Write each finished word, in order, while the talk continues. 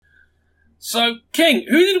So, King,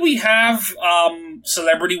 who did we have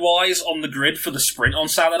celebrity-wise on the grid for the sprint on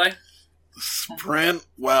Saturday? Sprint?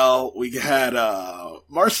 Well, we had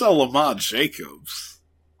Marcel Lamont Jacobs.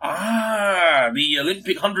 Ah, the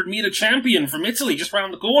Olympic 100-meter champion from Italy, just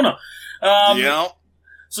round the corner. Yeah.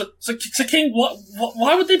 So King,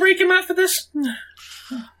 why would they break him out for this?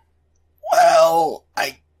 Well,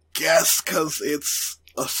 I guess because it's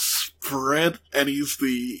a sprint and he's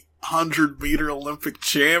the 100-meter Olympic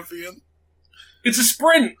champion. It's a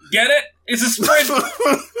sprint, get it? It's a sprint.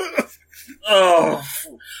 Oh,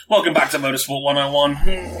 welcome back to Motorsport 101.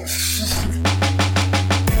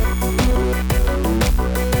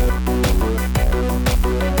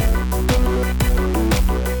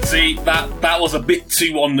 See, that was a bit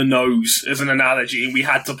too on the nose as an analogy, and we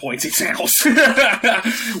had to point it out.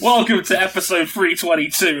 Welcome to episode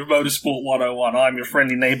 322 of Motorsport 101. I'm your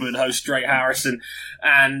friendly neighbourhood host, Drake Harrison,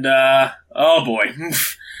 and, oh boy,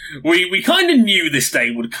 we kind of knew this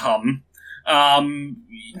day would come.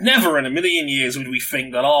 Never in a million years would we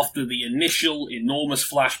think that after the initial enormous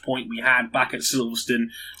flashpoint we had back at Silverstone,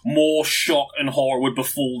 more shock and horror would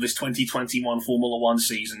befall this 2021 Formula One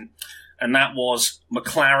season. And that was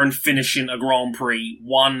McLaren finishing a Grand Prix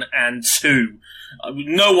 1 and 2.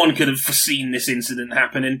 No one could have foreseen this incident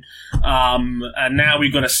happening. And now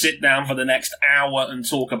we've got to sit down for the next hour and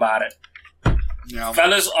talk about it. Yeah.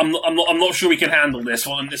 Fellas, I'm not sure we can handle this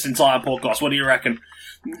on this entire podcast. What do you reckon?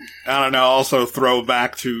 I don't know. Also, throw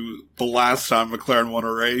back to the last time McLaren won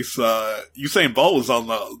a race. Usain Bolt was on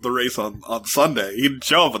the race on Sunday. He didn't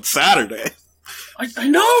show up on Saturday. I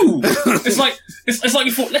know. It's like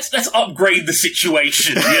you thought. Let's upgrade the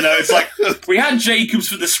situation. You know, it's like we had Jacobs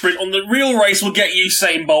for the sprint. On the real race, we'll get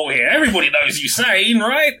Usain Bolt here. Everybody knows Usain,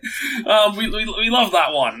 right? We love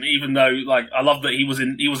that one. Even though, like, I love that he was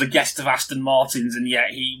a guest of Aston Martin's, and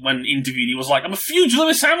yet when interviewed, he was like, "I'm a huge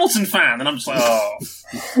Lewis Hamilton fan," and I'm just like, "Oh."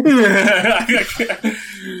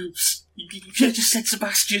 You should have just said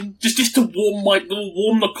Sebastian, just to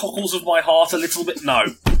warm the cockles of my heart a little bit.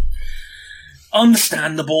 No.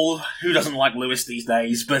 Understandable. Who doesn't like Lewis these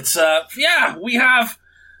days? But yeah, we have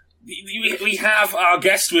our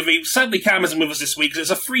guest with me. Sadly, Cam isn't with us this week because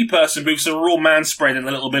it's a three-person booth, so we're all man-spreading a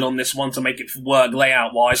little bit on this one to make it work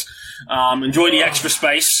layout-wise. Enjoy the extra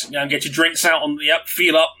space. Get your drinks out on the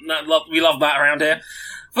feel up. We love that around here.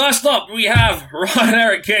 First up, we have Ryan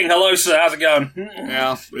Eric King. Hello, sir. How's it going?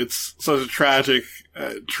 Yeah, it's such a tragic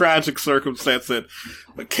circumstance that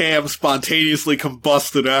Cam spontaneously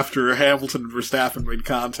combusted after Hamilton and Verstappen made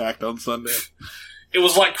contact on Sunday. It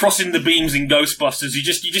was like crossing the beams in Ghostbusters. You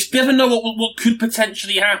just never know what could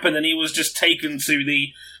potentially happen, and he was just taken to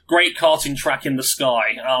the great karting track in the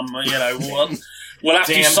sky. We'll have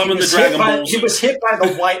to summon the Dragon Balls. He was hit by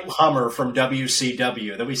the white Hummer from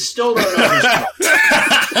WCW that we still don't know who's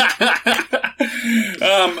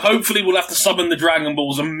hopefully we'll have to summon the Dragon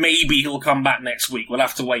Balls and maybe he'll come back next week. We'll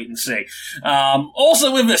have to wait and see.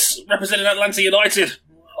 Also with us, representing Atlanta United,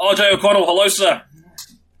 RJ O'Connell. Hello, sir.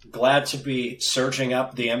 Glad to be surging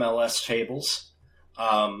up the MLS tables.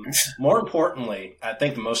 More importantly, I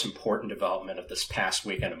think the most important development of this past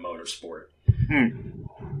weekend of motorsport.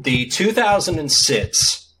 The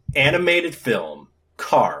 2006 animated film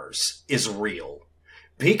Cars is real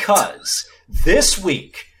because this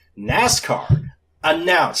week NASCAR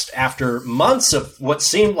announced, after months of what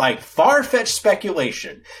seemed like far-fetched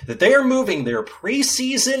speculation, that they are moving their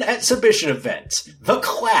preseason exhibition event, The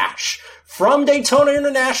Clash, from Daytona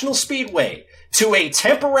International Speedway to a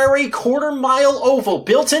temporary quarter-mile oval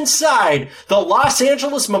built inside the Los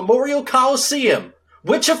Angeles Memorial Coliseum,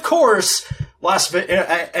 which, of course, Los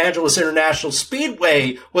Angeles International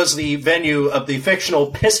Speedway was the venue of the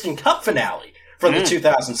fictional Piston Cup finale from the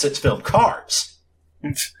 2006 film Cars.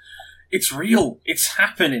 It's real. It's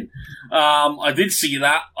happening. I did see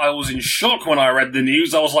that. I was in shock when I read the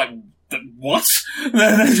news. I was like, what?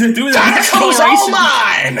 They're doing Dinosaurs all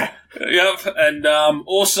mine! Yep. And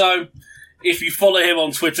also, if you follow him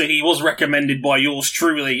on Twitter, he was recommended by yours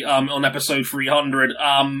truly on episode 300.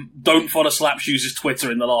 Don't follow Slapshoes'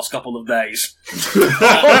 Twitter in the last couple of days.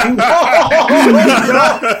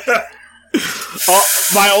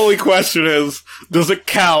 My only question is, does it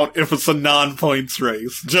count if it's a non-points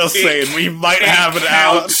race? Just saying, we might have it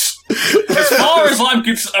out. As far as I'm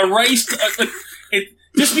concerned, a race...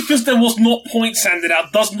 just because there was not points handed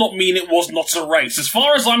out does not mean it was not a race. As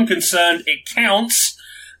far as I'm concerned, it counts,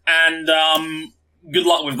 and good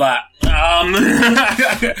luck with that.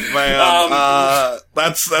 Man,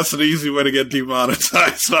 that's an easy way to get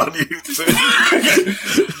demonetized on YouTube.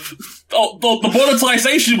 The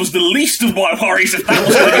monetization was the least of my worries if that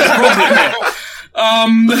was going to be a problem here.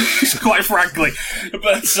 Quite frankly.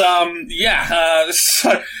 But, so,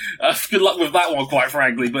 good luck with that one, quite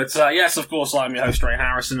frankly. But, yes, of course, I'm your host, Ray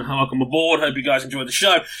Harrison. Welcome aboard. Hope you guys enjoyed the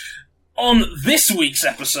show. On this week's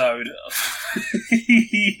episode,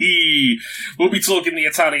 we'll be talking the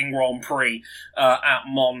Italian Grand Prix at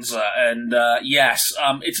Monza, and yes,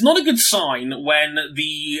 it's not a good sign when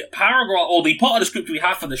the paragraph, or the part of the script we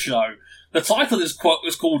have for the show, the title is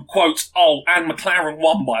called, quote, "Oh, and McLaren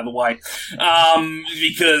won," by the way.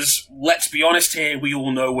 Because, let's be honest here, we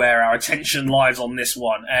all know where our attention lies on this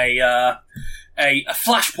one. A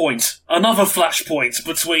flashpoint, another flashpoint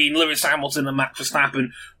between Lewis Hamilton and Max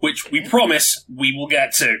Verstappen, which we promise we will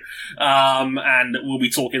get to. And we'll be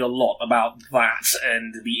talking a lot about that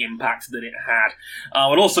and the impact that it had.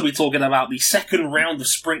 We'll also be talking about the second round of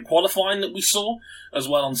sprint qualifying that we saw as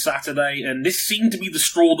well on Saturday, and this seemed to be the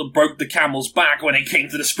straw that broke the camel's back when it came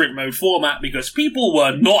to the sprint mode format, because people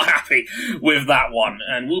were not happy with that one.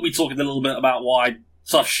 And we'll be talking a little bit about why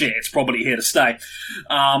tough shit, it's probably here to stay.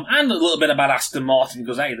 And a little bit about Aston Martin,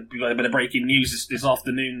 because, hey, we got a bit of breaking news this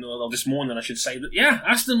afternoon, or this morning, I should say, that, yeah,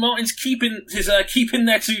 Aston Martin's keeping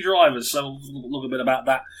their two drivers, so we'll look a bit about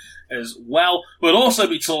that as well. We'll also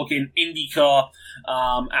be talking IndyCar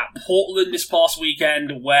at Portland this past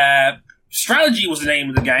weekend, where strategy was the name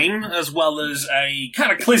of the game, as well as a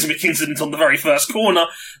cataclysmic incident on the very first corner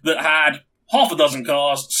that had half a dozen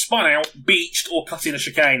cars spun out, beached, or cut in a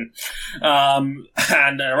chicane. And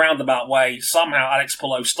in a roundabout way, somehow Alex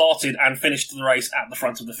Palou started and finished the race at the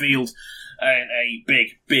front of the field. And a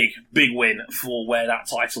big win for where that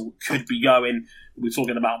title could be going. We'll be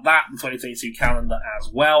talking about that, the 2022 calendar as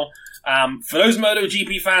well. For those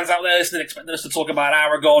MotoGP fans out there listening, expecting us to talk about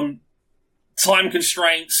Aragon, time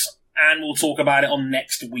constraints, and we'll talk about it on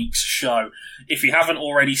next week's show. If you haven't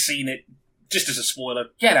already seen it, just as a spoiler,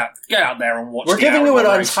 get out there and watch. We're giving you an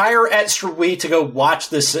race. entire extra week to go watch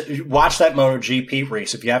that MotoGP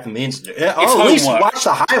race if you haven't means to. Or It's at least homework. watch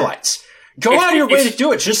the highlights. Go out of your way to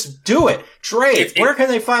do it. Just do it. Trey, where can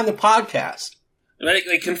they find the podcast?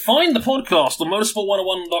 They can find the podcast on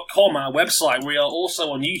motorsport101.com, our website. We are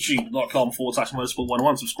also on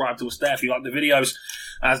youtube.com/motorsport101. Subscribe to us there if you like the videos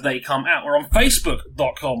as they come out. We're on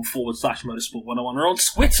facebook.com/motorsport101. We're on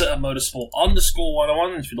Twitter at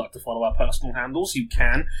motorsport_101. If you'd like to follow our personal handles, you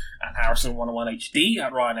can at Harrison101HD,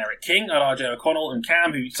 at Ryan Eric King, at RJ O'Connell, and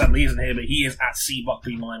Cam, who sadly isn't here, but he is at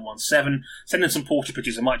CBuckley917. Send in some Porsche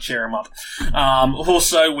pictures, it might cheer him up.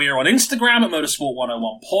 Also, we're on Instagram at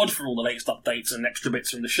motorsport101pod for all the latest updates and extra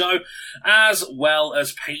bits from the show, as well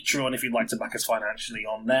as Patreon if you'd like to back us financially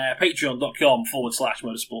on there.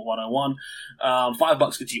 Patreon.com/motorsport101.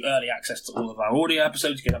 $5 gets you early access to all of our audio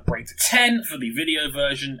episodes. You get upgrade to 10 for the video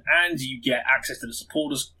version, and you get access to the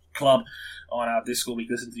supporters club on our Discord. We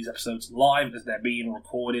can listen to these episodes live as they're being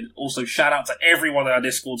recorded. Also, shout out to everyone on our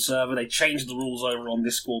Discord server. They changed the rules over on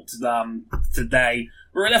Discord today.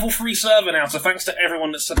 We're a level 3 server now, so thanks to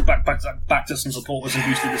everyone that's backed us and supported us and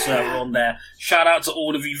boosted the server on there. Shout out to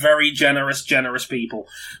all of you very generous people.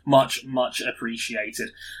 Much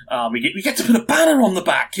appreciated. We get to put a banner on the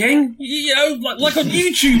back, King. You know, like on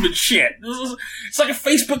YouTube and shit. It's like a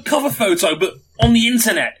Facebook cover photo, but on the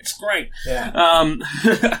internet. It's great. Yeah.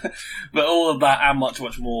 But all of that and much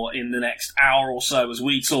more in the next hour or so as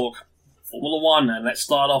we talk Formula One. And let's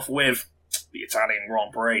start off with the Italian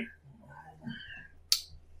Grand Prix.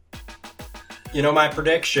 You know, my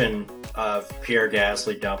prediction of Pierre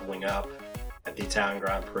Gasly doubling up at the Italian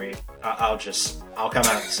Grand Prix, I'll come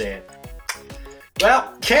out and say it.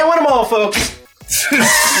 Well, can't win them all, folks.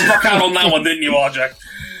 Stuck out on that one, didn't you, RJ?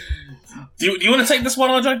 Do you want to take this one,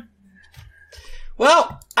 RJ?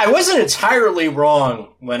 Well, I wasn't entirely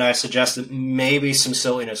wrong when I suggested maybe some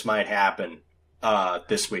silliness might happen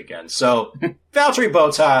this weekend. So, Valtteri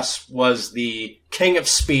Bottas was the king of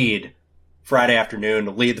speed Friday afternoon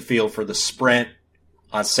to lead the field for the sprint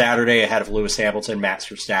on Saturday ahead of Lewis Hamilton, Max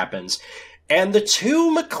Verstappen's, and the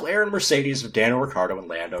two McLaren Mercedes of Daniel Ricciardo and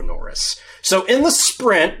Lando Norris. So in the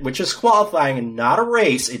sprint, which is qualifying and not a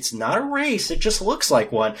race, it's not a race, it just looks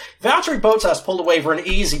like one, Valtteri Bottas pulled away for an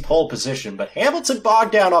easy pole position, but Hamilton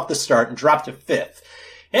bogged down off the start and dropped to 5th.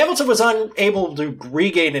 Hamilton was unable to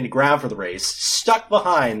regain any ground for the race, stuck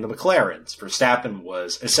behind the McLarens. Verstappen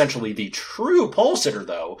was essentially the true pole sitter,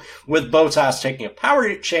 though, with Bottas taking a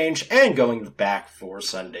power change and going back for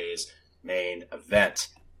Sunday's main event.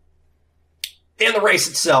 In the race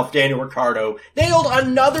itself, Daniel Ricciardo nailed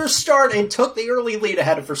another start and took the early lead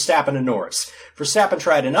ahead of Verstappen and Norris. Verstappen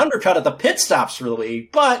tried an undercut at the pit stops for the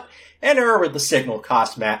lead, but an error with the signal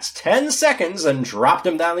cost Max 10 seconds and dropped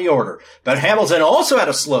him down the order. But Hamilton also had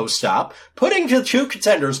a slow stop, putting the two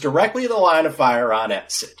contenders directly in the line of fire on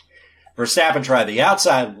exit. Verstappen tried the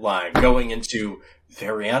outside line going into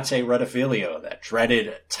Variante Rettifilio, that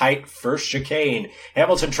dreaded tight first chicane.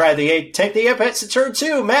 Hamilton tried take the apex at turn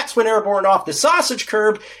 2. Max went airborne off the sausage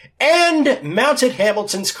curb and mounted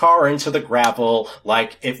Hamilton's car into the gravel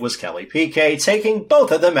like it was Kelly Piquet, taking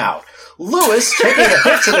both of them out. Lewis taking a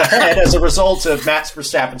hit to the head as a result of Max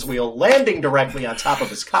Verstappen's wheel landing directly on top of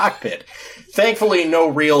his cockpit. Thankfully, no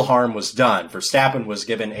real harm was done. Verstappen was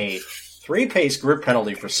given a 3-pace group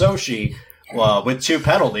penalty for Sochi, with 2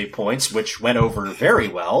 penalty points, which went over very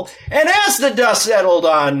well. And as the dust settled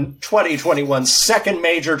on 2021's second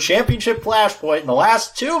major championship flashpoint in the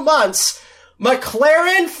last 2 months,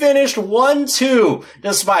 McLaren finished 1-2.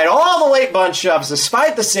 Despite all the late bunch ups,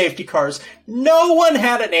 despite the safety cars, no one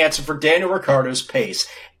had an answer for Daniel Ricciardo's pace.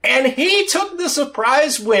 And he took the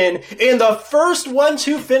surprise win in the first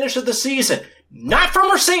 1-2 finish of the season. Not from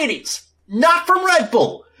Mercedes, not from Red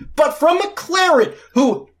Bull, but from McLaren,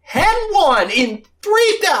 who had won in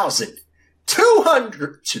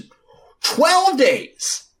 3,212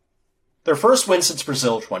 days. Their first win since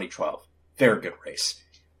Brazil 2012. Very good race.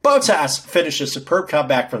 Bottas finished a superb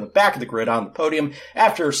comeback from the back of the grid on the podium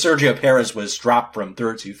after Sergio Perez was dropped from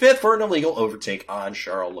 3rd to 5th for an illegal overtake on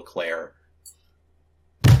Charles Leclerc.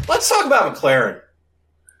 Let's talk about McLaren.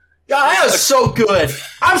 God, that was so good.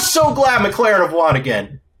 I'm so glad McLaren have won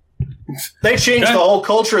again. They changed the whole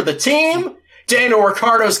culture of the team. Daniel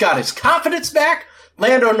Ricciardo's got his confidence back.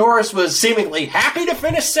 Lando Norris was seemingly happy to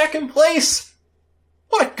finish second place.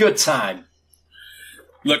 What a good time.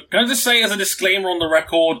 Look, can I just say as a disclaimer on the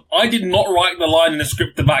record, I did not write the line in the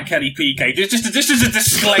script about Kelly Piquet. Just as a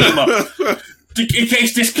disclaimer, in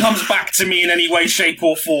case this comes back to me in any way, shape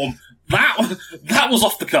or form. That was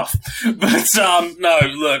off the cuff. But, no,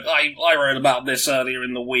 look, I wrote about this earlier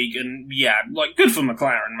in the week, and yeah, like, good for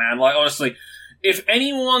McLaren, man. Like, honestly, if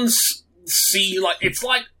anyone's it's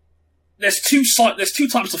like, there's two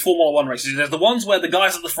types of Formula 1 races. There's the ones where the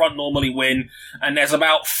guys at the front normally win, and there's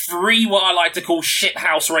about 3 what I like to call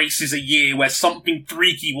shithouse races a year where something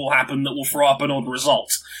freaky will happen that will throw up an odd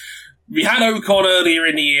result. We had Ocon earlier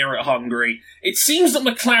in the year at Hungary. It seems that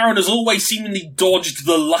McLaren has always seemingly dodged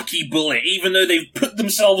the lucky bullet, even though they've put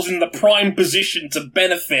themselves in the prime position to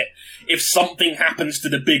benefit if something happens to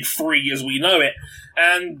the big 3 as we know it.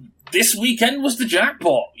 And this weekend was the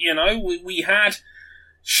jackpot. You know, we had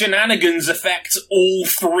shenanigans affect all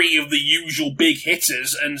 3 of the usual big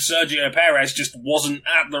hitters, and Sergio Perez just wasn't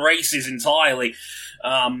at the races entirely.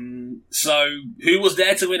 So who was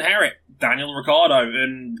there to inherit? Daniel Ricciardo.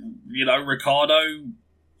 And, you know,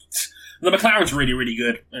 the McLaren's really, really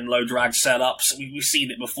good in low drag setups. We've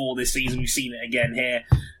seen it before this season. We've seen it again here.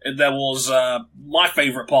 There was, my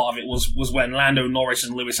favourite part of it was when Lando Norris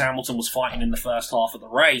and Lewis Hamilton was fighting in the first half of the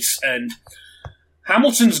race. And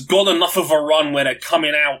Hamilton's got enough of a run where they're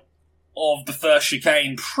coming out of the first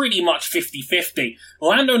chicane pretty much 50-50.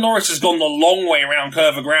 Lando Norris has gone the long way around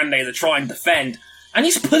Curva Grande to try and defend. And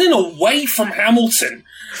he's pulling away from Hamilton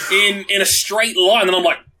in a straight line. And I'm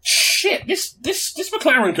like, shit, this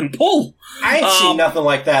McLaren can pull. I ain't seen nothing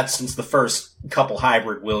like that since the first couple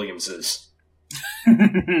hybrid Williamses.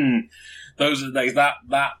 Those are the days, that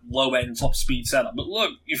low end top speed setup. But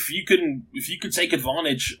look, if you could take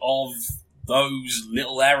advantage of those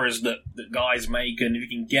little errors that guys make, and if you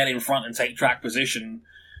can get in front and take track position,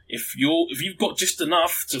 if you've got just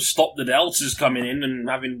enough to stop the deltas coming in and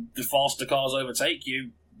having the faster cars overtake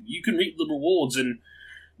you, you can reap the rewards. And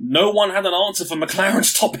no one had an answer for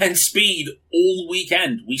McLaren's top-end speed all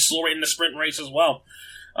weekend. We saw it in the sprint race as well.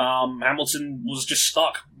 Hamilton was just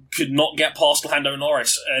stuck, could not get past Lando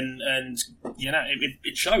Norris, and you know,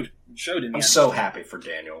 it showed. It showed in the I'm end. so happy for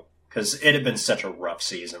Daniel, because it had been such a rough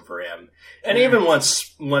season for him. And even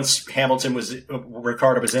once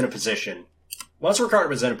Ricciardo was in a position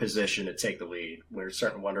to take the lead, we were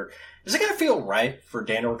starting to wonder, is it going to feel right for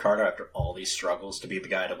Daniel Ricciardo after all these struggles to be the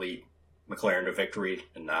guy to lead McLaren to victory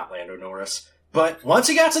and not Lando Norris? But once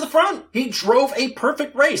he got to the front, he drove a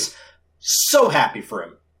perfect race. So happy for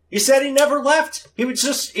him. He said he never left. He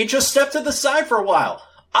just stepped to the side for a while.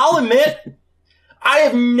 I'll admit, I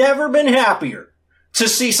have never been happier to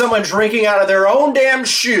see someone drinking out of their own damn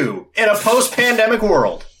shoe in a post-pandemic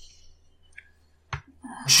world.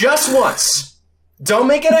 Just once. Don't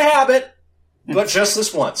make it a habit, but just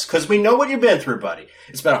this once. Because we know what you've been through, buddy.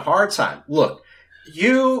 It's been a hard time. Look,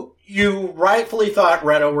 you rightfully thought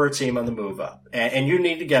Renault were a team on the move up, and you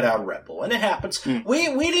need to get out of Red Bull, and it happens. We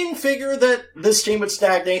didn't figure that this team would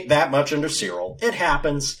stagnate that much under Cyril. It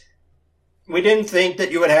happens. We didn't think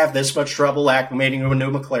that you would have this much trouble acclimating to a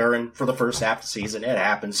new McLaren for the first half of the season. It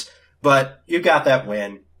happens. But you got that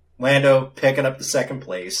win. Lando picking up the second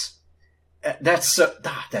place. That's so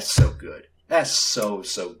good. That's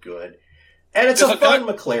so good. And it's a fun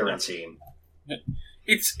McLaren team.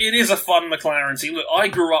 It is a fun McLaren team. Look, I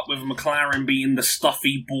grew up with McLaren being the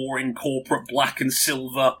stuffy, boring, corporate black and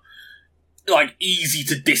silver, like, easy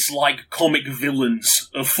to dislike comic villains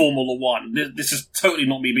of Formula One. This is totally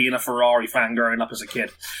not me being a Ferrari fan growing up as a kid.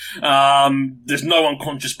 There's no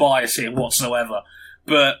unconscious bias here whatsoever.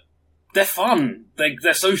 But they're fun.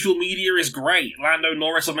 Their social media is great. Lando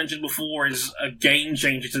Norris, I mentioned before, is a game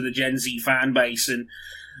changer to the Gen Z fan base, and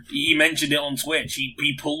he mentioned it on Twitch.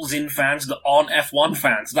 He pulls in fans that aren't F1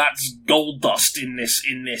 fans. That's gold dust in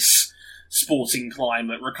this sporting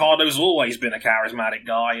climate. Ricciardo's always been a charismatic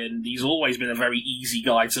guy, and he's always been a very easy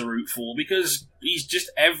guy to root for because he's just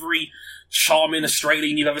every charming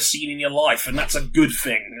Australian you've ever seen in your life, and that's a good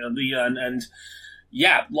thing. And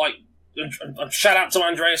shout out to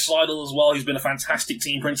Andreas Seidel as well. He's been a fantastic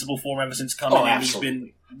team principal for him ever since coming in. Absolutely. He's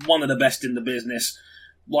been one of the best in the business.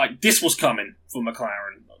 Like, this was coming for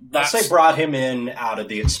McLaren. Once they brought him in out of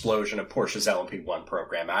the explosion of Porsche's LMP1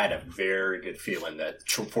 program, I had a very good feeling that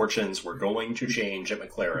fortunes were going to change at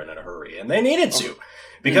McLaren in a hurry, and they needed to.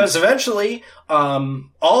 Because eventually,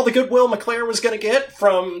 all the goodwill McLaren was going to get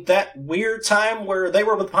from that weird time where they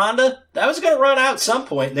were with Honda, that was going to run out at some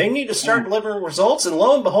point. They need to start delivering results, and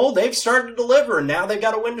lo and behold, they've started to deliver, and now they've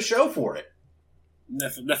got to win the show for it.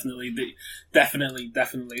 Definitely.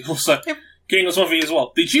 Also, King, was one for you as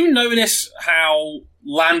well. Did you notice how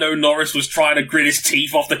Lando Norris was trying to grit his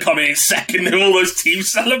teeth off to come in second in all those team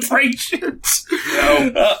celebrations?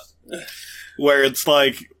 No. Where it's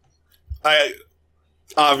like,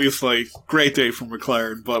 obviously, great day for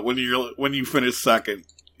McLaren, but when you finish second,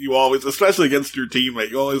 you always, especially against your teammate,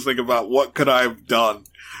 you always think about what could I have done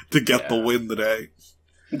to get the win today.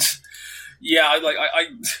 Yeah,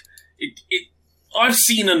 I've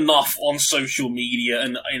seen enough on social media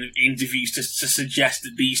and in interviews to suggest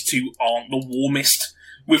that these two aren't the warmest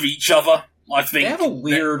with each other. I think they have a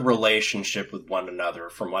weird relationship with one another,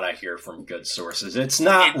 from what I hear from good sources. It's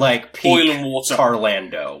not like peak oil and water.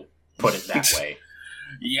 Carlando, put it that way.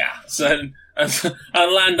 Yeah, so and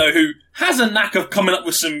Lando, who has a knack of coming up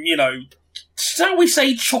with some, shall we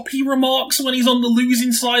say, choppy remarks when he's on the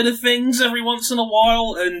losing side of things every once in a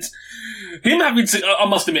while, and him having to, I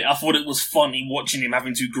must admit, I thought it was funny watching him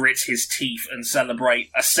having to grit his teeth and celebrate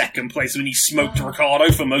a second place when he smoked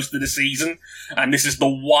Ricciardo for most of the season, and this is the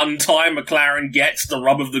one time McLaren gets the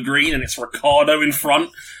rub of the green, and it's Ricciardo in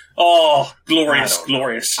front. Oh,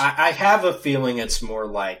 glorious. I have a feeling it's more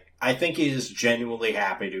like, I think he is genuinely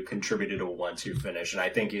happy to contribute to a 1-2 finish, and I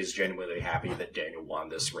think he is genuinely happy that Daniel won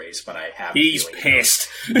this race, but I have He's pissed.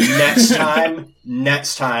 Next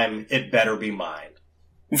time, it better be mine.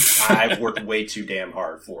 I've worked way too damn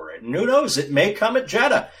hard for it. And who knows, it may come at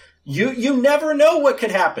Jeddah. You never know what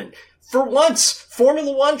could happen. For once,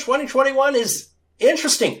 Formula 1 2021 is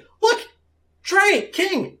interesting. Look, Trey,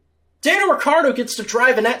 King, Daniel Ricciardo gets to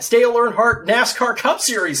drive in that Dale Earnhardt NASCAR Cup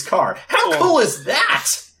Series car. How cool is that?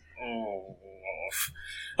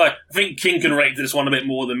 I think King can rate this one a bit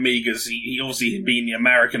more than me, because he obviously being the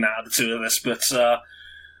American out of the two of us, but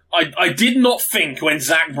I did not think when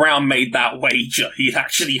Zach Brown made that wager he'd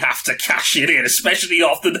actually have to cash it in, especially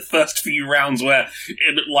after the first few rounds where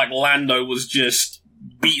it looked like Lando was just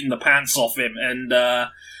beating the pants off him, and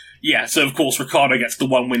so of course Ricciardo gets the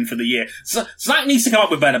one win for the year. So Zach needs to come up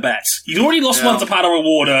with better bets. He's already lost one to Pato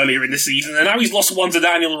O'Ward earlier in the season, and now he's lost one to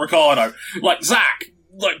Daniel Ricciardo. Like, Zach,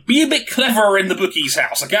 be a bit cleverer in the bookie's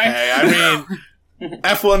house, okay? Hey, I mean,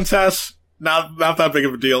 F1 tests, not that big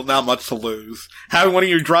of a deal, not much to lose. Having one of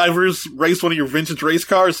your drivers race one of your vintage race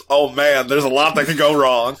cars, oh man, there's a lot that could go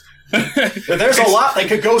wrong. There's a lot that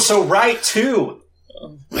could go so right, too.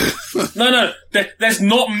 No, there's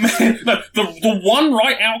not. No, the one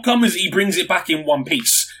right outcome is he brings it back in one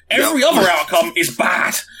piece. Every other outcome is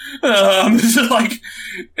bad.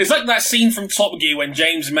 It's like that scene from Top Gear when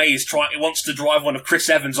James May wants to drive one of Chris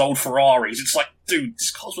Evans' old Ferraris. It's like, dude,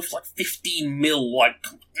 this car's worth like 15 mil. Like,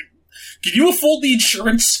 can you afford the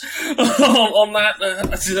insurance on that?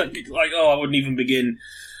 I wouldn't even begin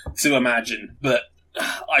to imagine. But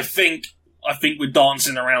I think we're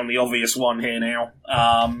dancing around the obvious one here now.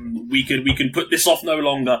 We can put this off no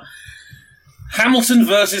longer. Hamilton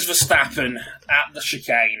versus Verstappen at the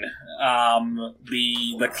chicane.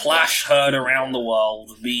 The clash heard around the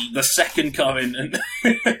world. The second coming, and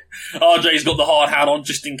RJ's got the hard hat on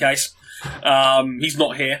just in case. He's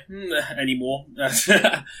not here anymore.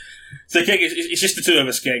 So King, it's just the two of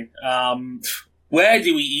us, King. Where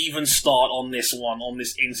do we even start on this one, on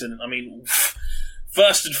this incident? I mean,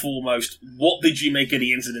 first and foremost, what did you make of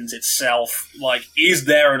the incident itself? Like, is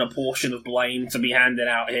there a portion of blame to be handed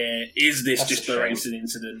out here? Is this just a racing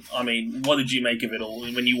incident? I mean, what did you make of it all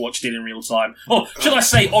when you watched it in real time? Or should I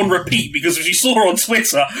say on repeat, because as you saw on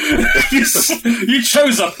Twitter, you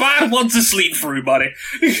chose a bad one to sleep through, buddy.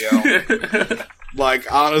 Yeah.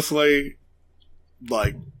 Like, honestly,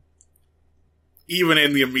 like, even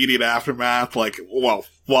in the immediate aftermath, like, well,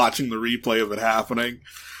 watching the replay of it happening,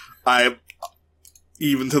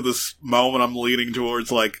 even to this moment, I'm leaning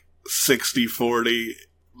towards, like, 60-40,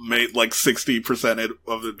 like 60%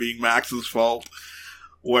 of it being Max's fault,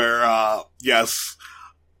 where, yes,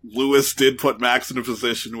 Lewis did put Max in a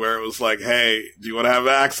position where it was like, hey, do you want to have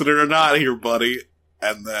an accident or not here, buddy?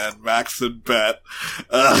 And then Max said, bet.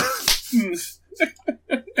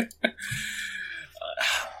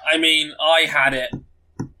 I mean, I had it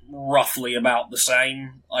roughly about the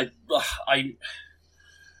same.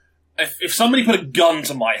 If somebody put a gun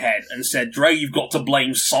to my head and said, Dre, you've got to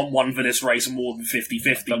blame someone for this race more than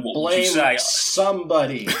 50-50, what would you say? Blame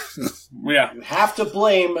somebody. Yeah. You have to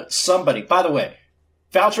blame somebody. By the way,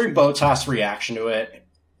 Valtteri Bottas' reaction to it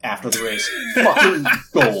after the race, fucking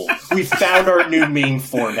gold. We found our new meme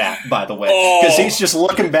format, by the way. Because he's just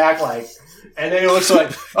looking back like... And then he looks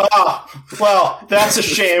like, well, that's a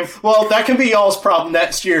shame. Well, that can be y'all's problem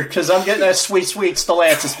next year, because I'm getting that sweet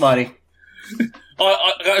Stellantis money.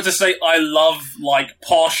 I got to say, I love, like,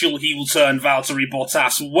 partial heel turn Valtteri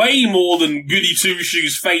Bottas way more than Goody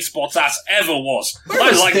Two-Shoes face Bottas ever was.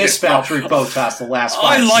 I like this Valtteri Bottas the last 5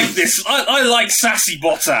 I like seasons. this. I like sassy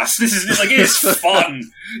Bottas. This is, like, it's fun.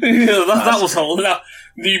 that was whole.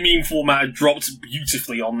 New meme format dropped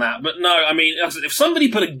beautifully on that. But no, I mean, if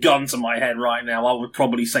somebody put a gun to my head right now, I would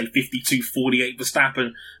probably say 52-48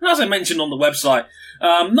 Verstappen. And as I mentioned on the website,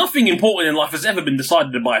 nothing important in life has ever been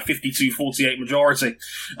decided by a 52-48 majority.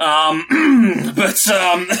 I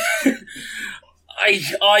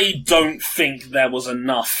don't think there was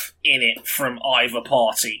enough in it from either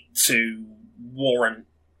party to warrant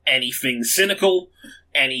anything cynical,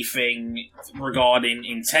 anything regarding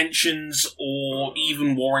intentions, or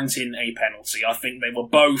even warranting a penalty. I think they were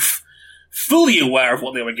both fully aware of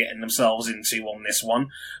what they were getting themselves into on this one.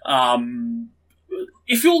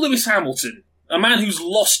 If you're Lewis Hamilton, a man who's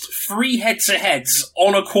lost 3 head-to-heads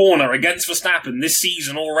on a corner against Verstappen this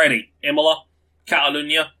season already, Imola,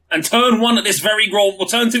 Catalunya, and turn 2 at this very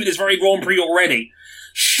Grand Prix already,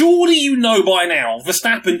 surely you know by now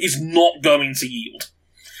Verstappen is not going to yield.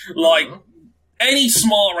 Like, any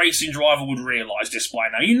smart racing driver would realise this by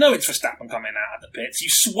now. You know it's Verstappen coming out of the pits. You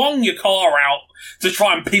swung your car out to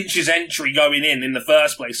try and pinch his entry going in the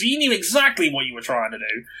first place, so you knew exactly what you were trying to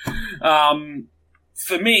do.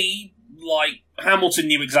 For me, like, Hamilton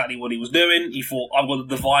knew exactly what he was doing. He thought, I've got a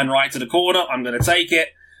divine right to the corner, I'm going to take it.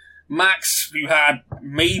 Max, who had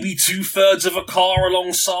maybe 2/3 of a car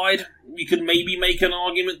alongside, we could maybe make an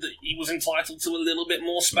argument that he was entitled to a little bit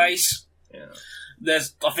more space. Yeah. I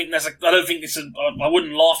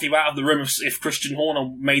wouldn't laugh you out of the room if Christian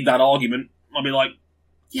Horner made that argument. I'd be like,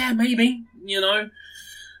 yeah, maybe, you know.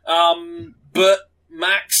 But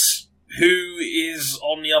Max, who is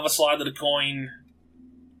on the other side of the coin,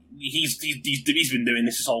 he's been doing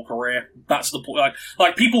this his whole career. That's the point.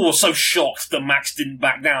 Like people were so shocked that Max didn't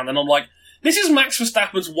back down, and I'm like, this is Max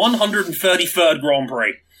Verstappen's 133rd Grand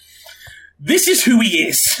Prix. This is who he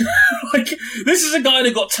is. Like, this is a guy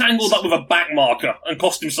that got tangled up with a back marker and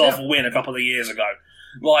cost himself a win a couple of years ago.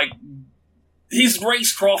 Like, his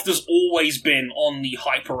racecraft has always been on the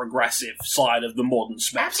hyper-aggressive side of the modern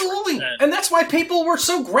spectrum. Absolutely. And that's why people were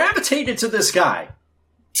so gravitated to this guy.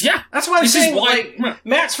 Yeah. That's why I'm saying,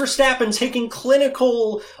 Max Verstappen taking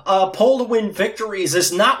clinical pole-to-win victories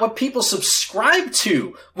is not what people subscribed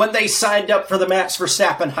to when they signed up for the Max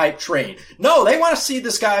Verstappen hype train. No, they want to see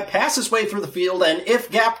this guy pass his way through the field and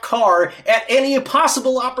if-gap car at any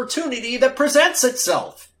possible opportunity that presents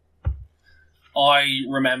itself. I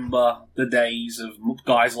remember the days of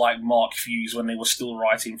guys like Mark Hughes when they were still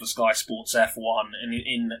writing for Sky Sports F1 and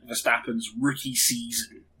in Verstappen's rookie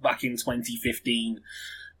season back in 2015,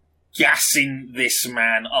 gassing this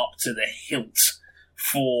man up to the hilt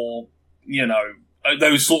for, you know,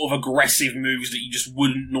 those sort of aggressive moves that you just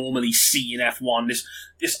wouldn't normally see in F1.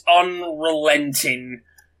 This unrelenting,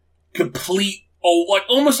 complete,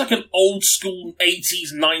 almost like an old school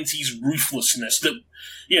 80s, 90s ruthlessness that,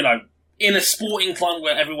 you know, in a sporting club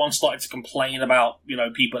where everyone started to complain about, you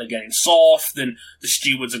know, people are getting soft and the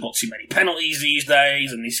stewards have got too many penalties these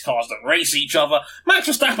days and these cars don't race each other, Max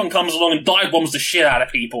Verstappen comes along and dive bombs the shit out of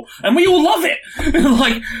people. And we all love it.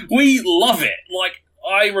 Like, we love it. Like,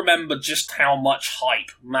 I remember just how much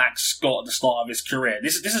hype Max got at the start of his career.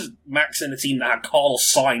 This is Max in a team that had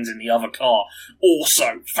Carlos Sainz in the other car.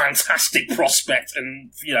 Also, fantastic prospect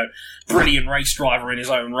and, brilliant race driver in his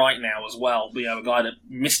own right now as well. A guy that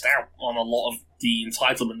missed out on a lot of the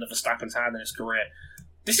entitlement that Verstappen's had in his career.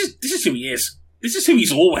 This is who he is. This is who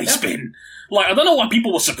he's always been. I don't know why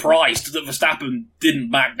people were surprised that Verstappen didn't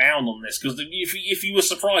back down on this, because if you were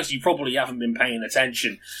surprised, you probably haven't been paying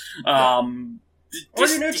attention. Or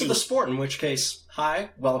you're new to the sport, in which case, hi,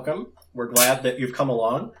 welcome. We're glad that you've come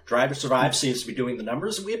along. Drive to Survive seems to be doing the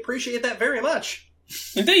numbers, and we appreciate that very much.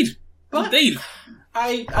 Indeed. Indeed.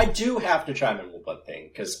 I do have to chime in with one thing,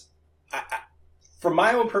 because from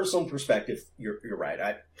my own personal perspective, you're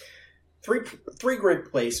right. Three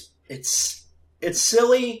grid place, it's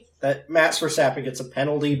silly that Max Verstappen gets a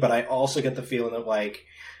penalty, but I also get the feeling that,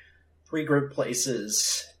 3 grid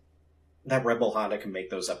places, that Red Bull Honda can make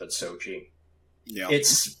those up at Sochi. Yeah.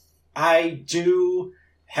 I do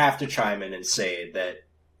have to chime in and say that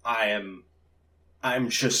I'm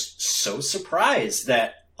just so surprised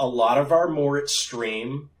that a lot of our more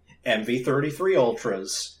extreme MV33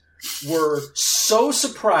 Ultras were so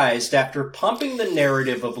surprised after pumping the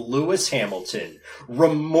narrative of Lewis Hamilton,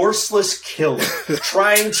 remorseless killer,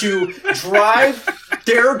 trying to drive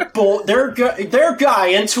their guy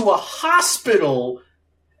into a hospital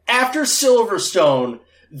after Silverstone,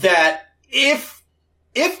 that if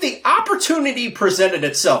the opportunity presented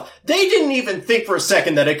itself, they didn't even think for a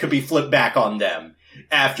second that it could be flipped back on them.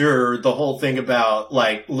 After the whole thing about,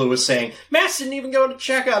 Lewis saying, Max didn't even go to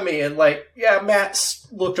check on me. And, Max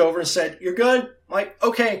looked over and said, you're good?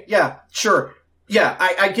 Okay, yeah, sure. Yeah,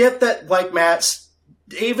 I get that, Max,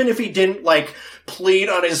 even if he didn't, plead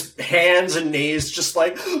on his hands and knees, just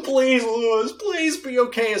please, Lewis, please be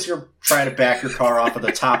okay, as you're trying to back your car off of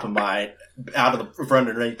the top of out of the front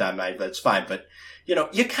underneath that, that's fine. But,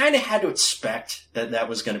 you kind of had to expect that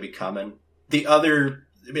was going to be coming. The other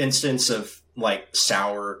instance of,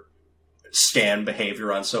 sour Stan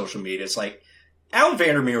behavior on social media, it's Alan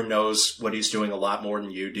Vandermeer knows what he's doing a lot more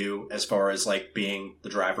than you do as far as, being the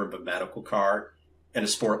driver of a medical car in a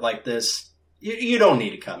sport like this. You don't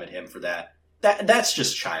need to come at him for that. That's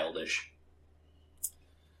just childish.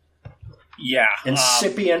 Yeah.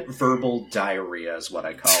 Incipient verbal diarrhea is what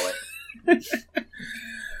I call it.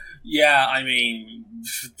 Yeah,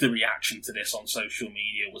 the reaction to this on social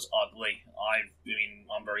media was ugly.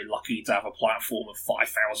 I'm very lucky to have a platform of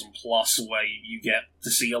 5,000 plus where you get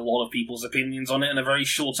to see a lot of people's opinions on it in a very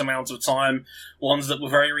short amount of time, ones that were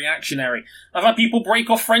very reactionary. I've had people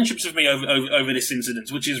break off friendships with me over this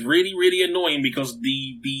incident, which is really, really annoying, because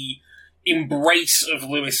the embrace of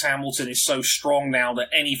Lewis Hamilton is so strong now that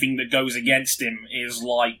anything that goes against him is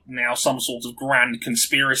now some sort of grand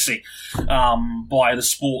conspiracy by the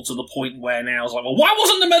sport, to the point where now it's well, why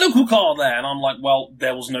wasn't the medical car there? And I'm well,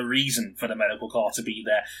 there was no reason for the medical car to be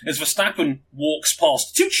there. As Verstappen walks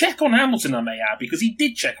past to check on Hamilton, I may add, because he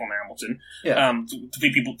did check on Hamilton. Yeah.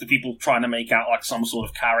 To people trying to make out some sort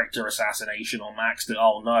of character assassination on Max, that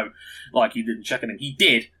he didn't check on him. He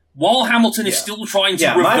did. While Hamilton is still trying to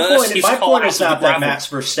reverse his car. My point is not that Max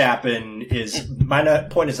Verstappen is... My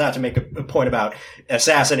point is not to make a point about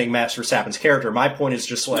assassinating Max Verstappen's character. My point is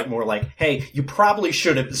just more hey, you probably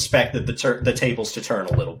should have expected the tables to turn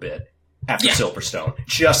a little bit after Silverstone.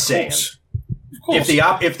 Just saying. Of course.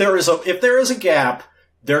 If there is a gap,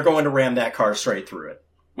 they're going to ram that car straight through it.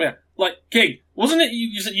 Yeah. King, wasn't it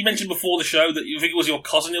you mentioned before the show that you think it was your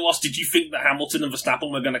cousin who lost? Did you think that Hamilton and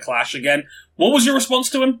Verstappen were going to clash again? What was your response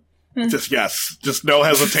to him? Just yes. Just no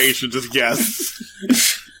hesitation. Just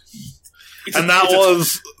yes. And that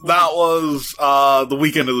was the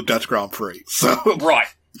weekend of the Dutch Grand Prix. So right.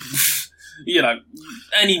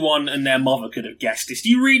 Anyone and their mother could have guessed this. Do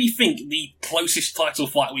you really think the closest title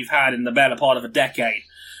fight we've had in the better part of a decade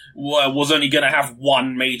was only going to have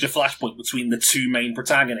one major flashpoint between the two main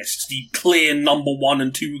protagonists, the clear number 1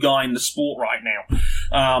 and 2 guy in the sport right now?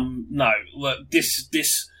 No, look,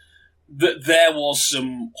 there was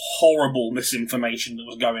some horrible misinformation that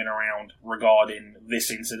was going around regarding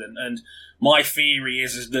this incident, and my theory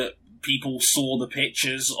is that people saw the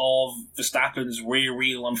pictures of Verstappen's rear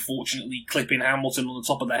wheel unfortunately clipping Hamilton on the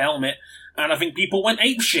top of the helmet, and I think people went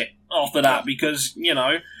apeshit after that, because,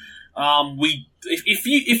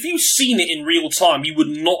 if you've seen it in real time, you would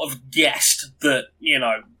not have guessed that,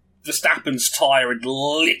 Verstappen's tyre had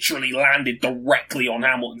literally landed directly on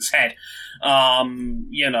Hamilton's head.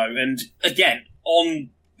 And again,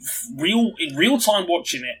 in real time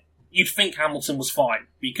watching it, you'd think Hamilton was fine,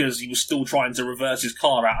 because he was still trying to reverse his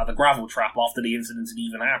car out of the gravel trap after the incident had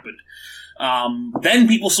even happened. Then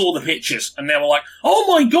people saw the pictures and they were like,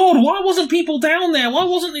 "Oh my god, why wasn't people down there? Why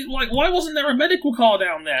wasn't there a medical car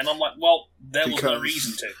down there?" And I'm like, "Well, there was no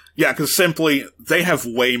reason to." Yeah, because simply they have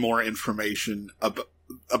way more information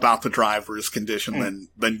about the driver's condition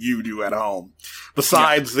than you do at home.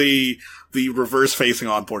 Besides the reverse-facing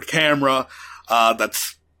onboard camera,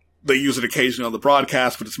 they use it occasionally on the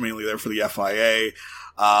broadcast, but it's mainly there for the FIA.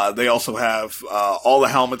 They also have, all the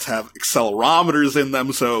helmets have accelerometers in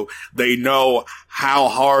them, so they know how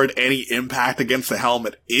hard any impact against the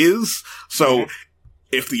helmet is. So,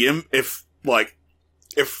 if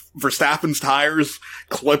Verstappen's tires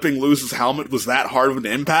clipping Lewis's helmet was that hard of an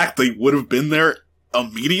impact, they would have been there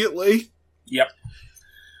immediately. Yep.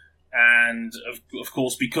 And, of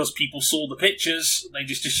course, because people saw the pictures, they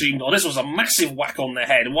just assumed, oh, this was a massive whack on the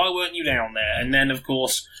head. Why weren't you down there? And then, of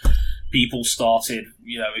course, people started,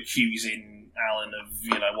 accusing Alan of,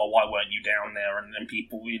 well, why weren't you down there? And then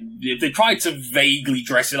people, they tried to vaguely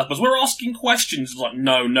dress it up as we're asking questions. It's like,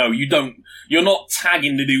 no, you're not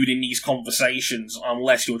tagging the dude in these conversations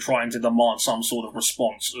unless you're trying to demand some sort of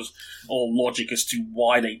response or logic as to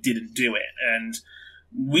why they didn't do it. And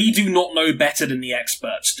we do not know better than the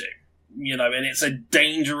experts do. And it's a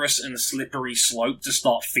dangerous and slippery slope to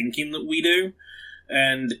start thinking that we do.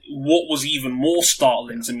 And what was even more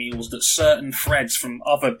startling to me was that certain threads from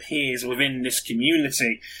other peers within this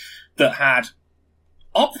community that had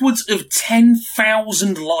upwards of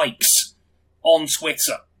 10,000 likes on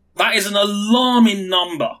Twitter. That is an alarming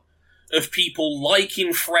number of people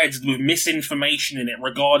liking threads with misinformation in it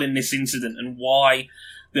regarding this incident and why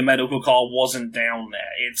the medical car wasn't down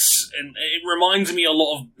there. It reminds me a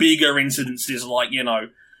lot of bigger incidences like,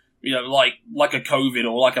 like a COVID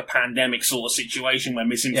or like a pandemic sort of situation where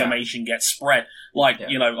misinformation gets spread. Like,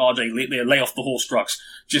 RJ, lay off the horse drugs.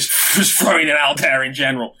 Just throwing it out there in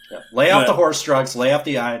general. Yeah. Lay off the horse drugs, lay off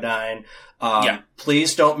the iodine.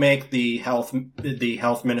 Please don't make the health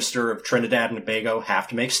minister of Trinidad and Tobago have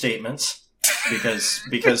to make statements because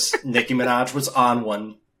Nicki Minaj was on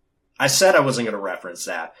one. I said I wasn't going to reference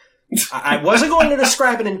that. I wasn't going to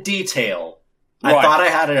describe it in detail. Right. I thought I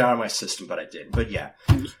had it out of my system, but I didn't. But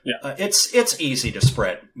it's easy to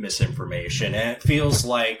spread misinformation, and it feels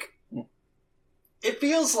like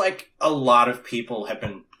a lot of people have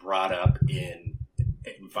been brought up in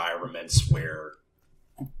environments where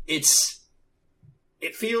it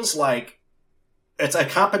feels like it's a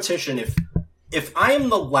competition. If I am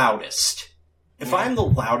the loudest. If I'm the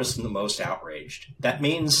loudest and the most outraged, that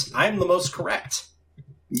means I'm the most correct.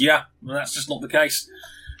 Yeah, well, that's just not the case.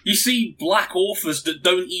 You see black authors that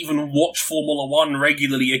don't even watch Formula One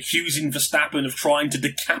regularly accusing Verstappen of trying to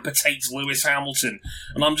decapitate Lewis Hamilton.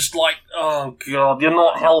 And I'm just like, oh god, you're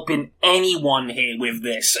not helping anyone here with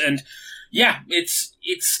this. And yeah, it's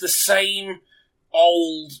the same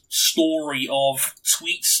old story of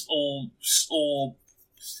tweets or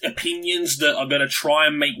opinions that are going to try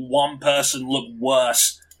and make one person look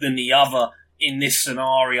worse than the other in this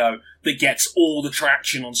scenario that gets all the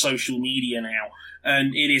traction on social media now.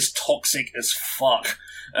 And it is toxic as fuck.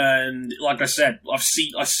 And like I said, I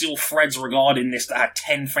saw threads regarding this that had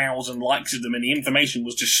 10,000 likes of them, and the information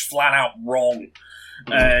was just flat out wrong.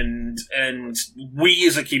 And we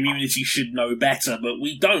as a community should know better, but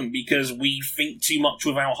we don't because we think too much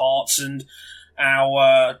with our hearts and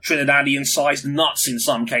our Trinidadian-sized nuts in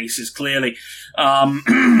some cases, clearly. But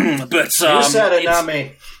you said it, not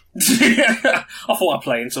me. I thought I'd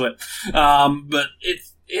play into it. But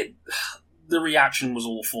the reaction was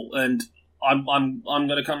awful, and I'm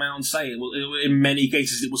going to come out and say it. In many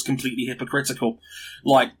cases, it was completely hypocritical.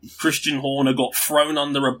 Like, Christian Horner got thrown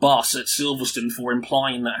under a bus at Silverstone for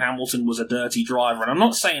implying that Hamilton was a dirty driver. And I'm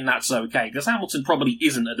not saying that's okay, because Hamilton probably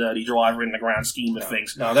isn't a dirty driver in the grand scheme of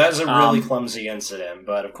things. No, that is a really clumsy incident.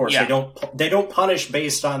 But, of course, they don't punish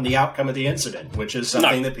based on the outcome of the incident, which is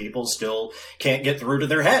something that people still can't get through to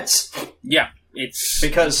their heads. Yeah. It's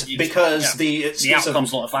because the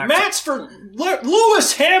outcome's not a factor.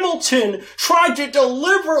 Lewis Hamilton tried to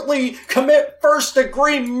deliberately commit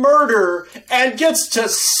first-degree murder and gets to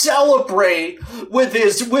celebrate with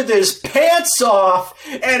his pants off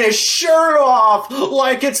and his shirt off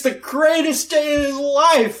like it's the greatest day of his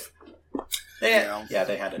life. They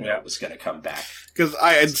had to know it was going to come back. Because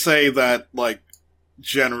I'd say that, like,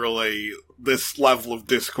 generally, this level of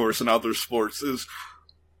discourse in other sports is,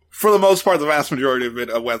 for the most part, the vast majority of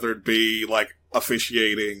it, whether it be, like,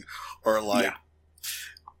 officiating or, like,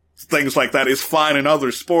 things like that, is fine in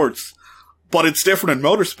other sports. But it's different in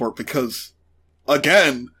motorsport because,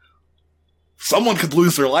 again, someone could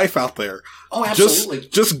lose their life out there. Oh, absolutely.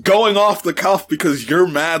 Just going off the cuff because you're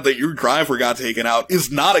mad that your driver got taken out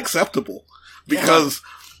is not acceptable. Because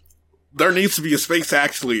there needs to be a space to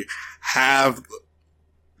actually have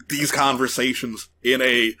these conversations in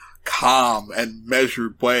a calm and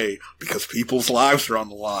measured way, because people's lives are on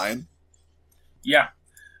the line. Yeah.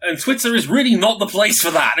 And Twitter is really not the place for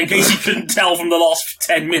that, in case you couldn't tell from the last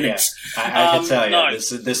 10 minutes. Yeah, I can tell you,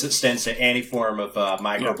 this extends to any form of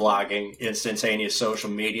microblogging, instantaneous social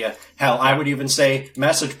media. Hell, I would even say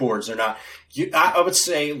message boards are not. I would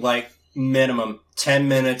say, like, minimum 10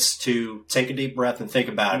 minutes to take a deep breath and think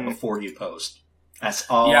about it before you post. That's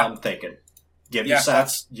all I'm thinking. Give yourself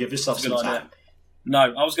some time. No,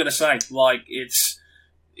 I was going to say, like,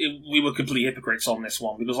 we were complete hypocrites on this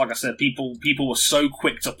one, because, like I said, people were so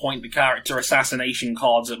quick to point the character assassination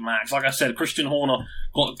cards at Max. Like I said, Christian Horner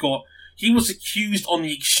he was accused on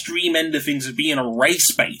the extreme end of things of being a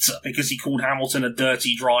race baiter because he called Hamilton a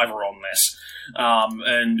dirty driver on this,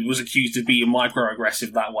 and was accused of being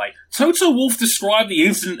microaggressive that way. Toto Wolff described the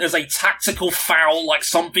incident as a tactical foul, like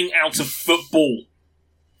something out of football.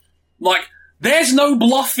 Like, there's no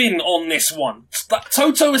bluffing on this one.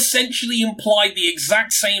 Toto essentially implied the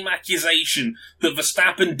exact same accusation that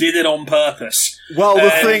Verstappen did it on purpose. Well,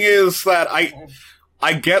 the thing is that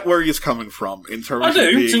I get where he's coming from in terms of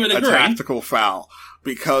being a tactical foul.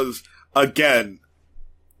 Because, again,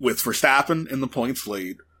 with Verstappen in the points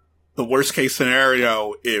lead, the worst case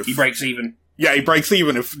scenario if... he breaks even. Yeah, he breaks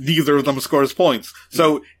even if neither of them scores points.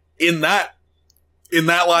 So, in that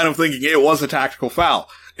line of thinking, it was a tactical foul.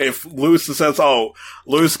 If Lewis says,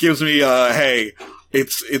 Lewis gives me hey,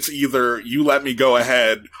 it's either you let me go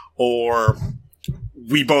ahead or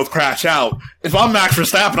we both crash out. If I'm Max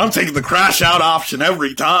Verstappen, I'm taking the crash out option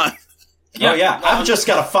every time. Yeah. Oh, yeah. I've just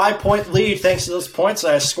got a 5-point lead thanks to those points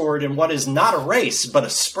I scored in what is not a race, but a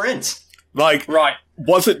sprint. Like, right.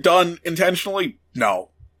 Was it done intentionally? No.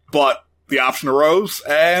 But the option arose,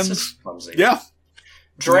 and yeah.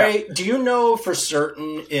 Dre, do you know for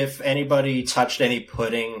certain if anybody touched any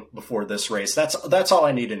pudding before this race? That's all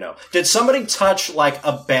I need to know. Did somebody touch, like,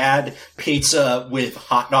 a bad pizza with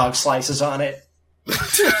hot dog slices on it?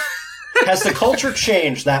 Has the culture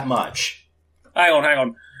changed that much? Hang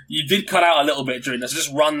on. You did cut out a little bit during this.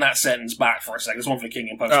 Just run that sentence back for a second. There's one for King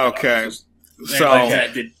and Post. Okay.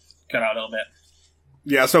 It did cut out a little bit.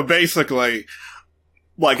 Yeah, so basically,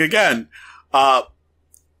 like, again,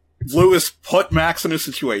 Lewis put Max in a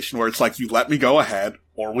situation where it's like, you let me go ahead,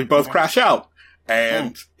 or we both crash out.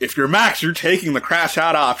 And if you're Max, you're taking the crash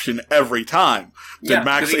out option every time. Did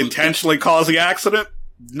Max intentionally cause the accident?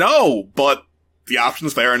 No, but the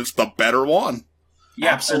option's there, and it's the better one.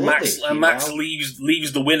 Yeah, absolutely. And Max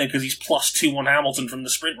leaves the winner because he's +2 on Hamilton from the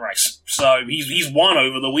sprint race. So he's won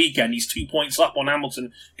over the weekend. He's 2 points up on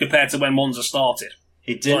Hamilton compared to when Monza started.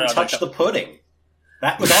 He didn't touch the pudding.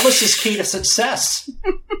 That was his key to success.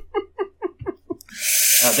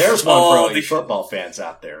 There's one for all you football fans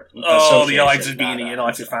out there. The odds of being a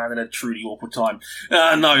United fan in a truly awkward time.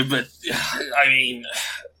 No, but I mean,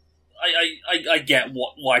 I get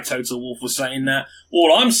why Toto Wolff was saying that.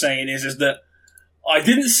 All I'm saying is that I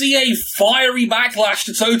didn't see a fiery backlash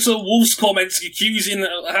to Toto Wolff's comments accusing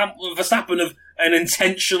Verstappen of an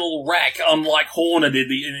intentional wreck, unlike Horner did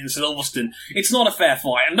in Silverstone. It's not a fair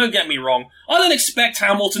fight, and don't get me wrong, I don't expect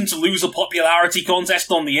Hamilton to lose a popularity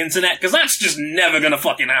contest on the internet, because that's just never gonna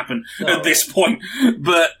fucking happen at this point.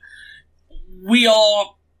 But we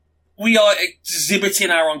are exhibiting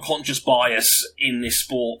our unconscious bias in this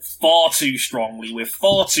sport far too strongly. We're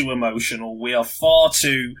far too emotional. We are far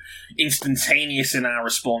too instantaneous in our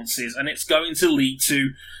responses, and it's going to lead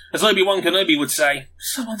to, as Obi-Wan Kenobi would say,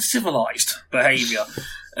 some uncivilized behaviour.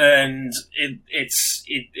 And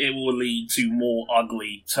it will lead to more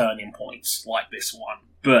ugly turning points like this one.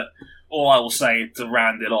 But all I will say to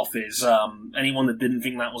round it off is, anyone that didn't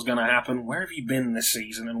think that was going to happen, where have you been this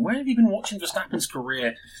season? And where have you been watching Verstappen's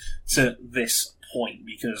career to this point?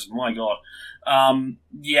 Because, my God.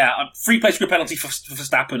 Free place grid penalty for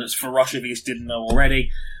Verstappen. It's for Russia, if you just didn't know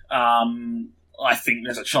already. I think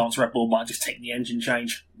there's a chance Red Bull might just take the engine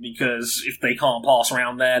change, because if they can't pass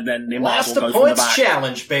around there, then they might as well go from the back. Last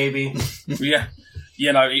challenge, baby. Yeah.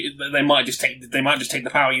 You know, they might just take the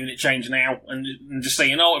power unit change now and just say,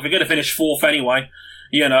 if we're going to finish fourth anyway,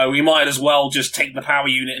 we might as well just take the power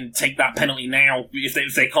unit and take that penalty now.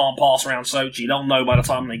 If they can't pass around Sochi, they'll know by the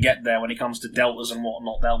time they get there when it comes to deltas and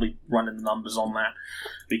whatnot. They'll be running the numbers on that,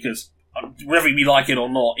 because whether we like it or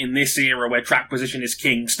not, in this era where track position is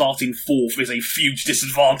king, starting fourth is a huge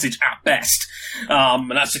disadvantage at best,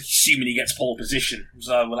 and that's assuming he gets pole position.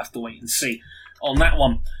 So we'll have to wait and see on that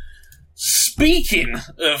one. Speaking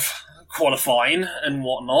of qualifying and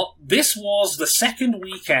whatnot, this was the second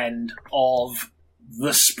weekend of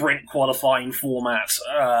the sprint qualifying format.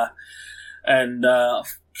 And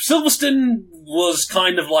Silverstone was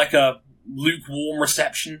kind of like a lukewarm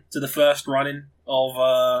reception to the first run-in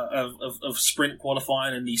of sprint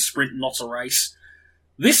qualifying and the sprint not a race.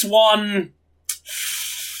 This one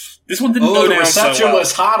didn't go down so well. The reception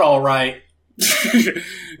was hot, all right.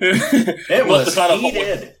 It was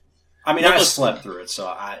heated. I mean, I slept through it, so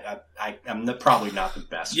I'm probably not the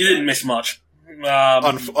best. You didn't miss much.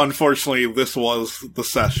 Unfortunately, this was the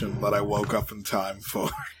session that I woke up in time for.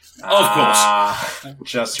 Of course.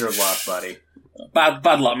 Just your luck, buddy.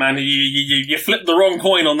 Bad luck, man. You flipped the wrong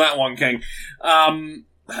coin on that one, King.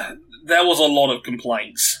 There was a lot of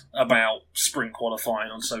complaints about sprint qualifying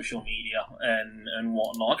on social media and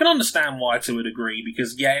whatnot. I can understand why to a degree,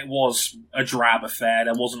 because, yeah, it was a drab affair.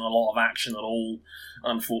 There wasn't a lot of action at all,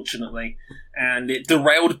 unfortunately. And it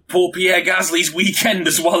derailed poor Pierre Gasly's weekend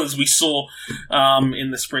as well, as we saw in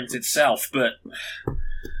the sprint itself. But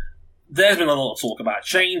there's been a lot of talk about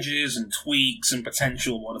changes and tweaks and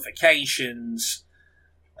potential modifications.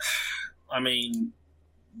 I mean,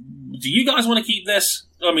 do you guys want to keep this?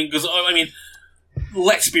 I mean, because,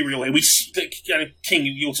 let's be real here. King,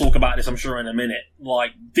 you'll talk about this, I'm sure, in a minute.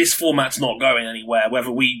 Like, this format's not going anywhere,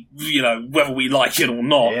 whether we like it or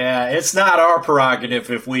not. Yeah, it's not our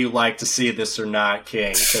prerogative if we like to see this or not,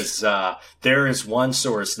 King, because there is one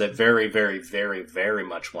source that very, very, very, very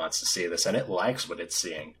much wants to see this, and it likes what it's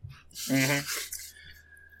seeing. Mm-hmm.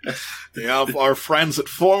 Yeah, our friends at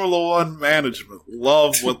Formula One Management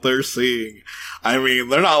love what they're seeing. I mean,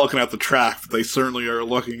 they're not looking at the track, but they certainly are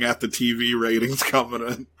looking at the TV ratings coming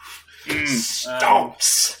in.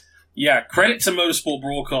 Stomps! Yeah, credit to Motorsport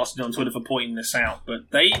Broadcasting on Twitter for pointing this out, but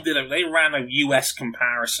they ran a US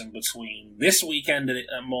comparison between this weekend at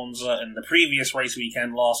Monza and the previous race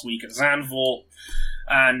weekend last week at Zandvoort,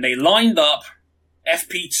 and they lined up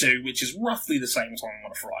FP2, which is roughly the same time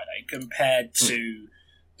on a Friday, compared to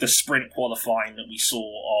the sprint qualifying that we saw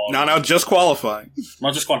on... No, just qualifying.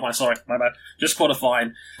 Not just qualifying, sorry, my bad. Just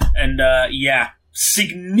qualifying. And,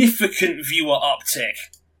 significant viewer uptick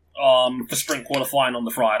for sprint qualifying on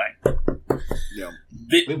the Friday. Yeah.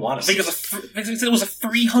 We want to see it was a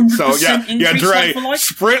 300% increase. Dre,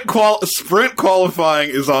 sprint qualifying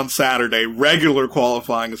is on Saturday. Regular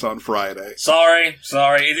qualifying is on Friday. Sorry.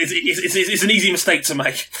 It's an easy mistake to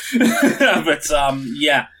make. But,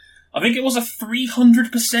 yeah. I think it was a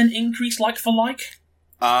 300% increase like for like.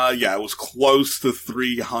 Yeah, it was close to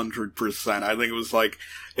 300%. I think it was like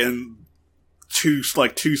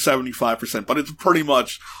 275%, but it's pretty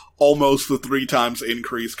much almost the 3 times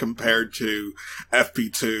increase compared to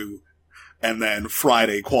FP2 and then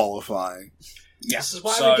Friday qualifying. Yeah, this is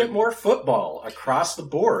why we get more football across the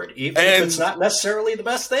board, even if it's not necessarily the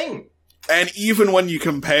best thing. And even when you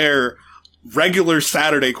compare regular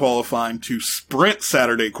Saturday qualifying to sprint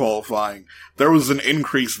Saturday qualifying, there was an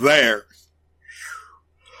increase there.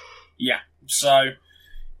 Yeah, so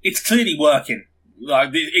it's clearly working. Like,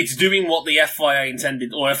 it's doing what the FIA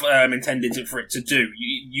intended, or intended for it to do.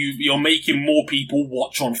 You're making more people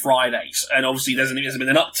watch on Fridays, and obviously there's been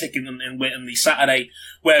an uptick in the Saturday,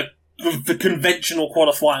 where the conventional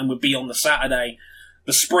qualifying would be on the Saturday.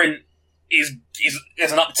 The sprint is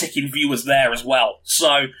an uptick in viewers there as well.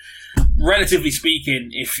 So, relatively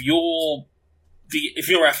speaking, if you're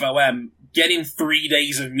FOM, getting 3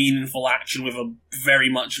 days of meaningful action with a very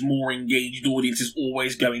much more engaged audience is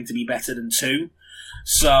always going to be better than 2.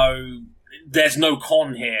 So there's no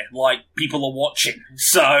con here. Like, people are watching.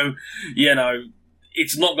 So,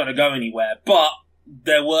 it's not going to go anywhere. But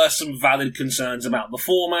there were some valid concerns about the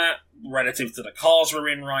format relative to the cars we're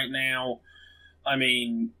in right now. I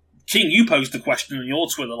mean, King, you posed the question on your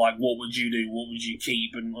Twitter, like, what would you do? What would you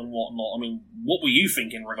keep and whatnot? I mean, what were you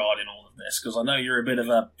thinking regarding all of this? Because I know you're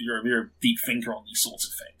a deep thinker on these sorts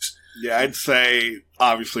of things. Yeah, I'd say,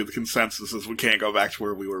 obviously, the consensus is we can't go back to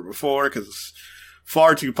where we were before, because it's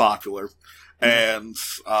far too popular. And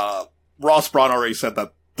Ross Braun already said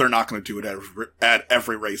that they're not going to do it at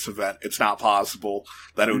every race event. It's not possible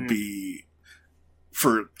that it would be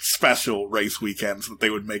for special race weekends that they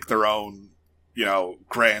would make their own,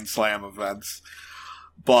 Grand Slam events.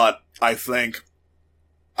 But I think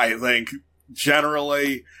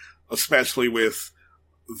generally, especially with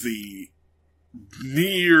the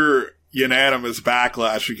near unanimous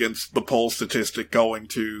backlash against the poll statistic going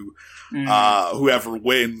to whoever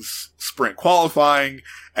wins sprint qualifying,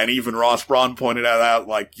 and even Ross Braun pointed out,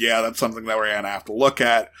 like, yeah, that's something that we're going to have to look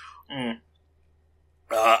at.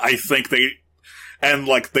 I think they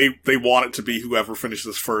want it to be whoever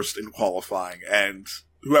finishes first in qualifying, and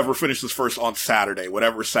whoever finishes first on Saturday,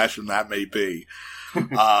 whatever session that may be.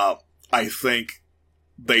 I think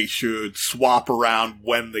they should swap around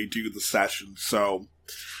when they do the session. So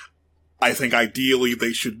I think ideally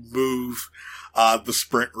they should move the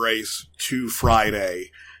sprint race to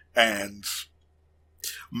Friday and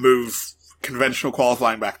move conventional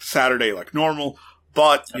qualifying back to Saturday like normal.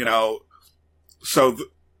 But, you know,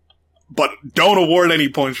 but don't award any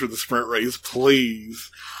points for the sprint race, please.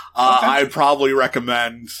 I'd probably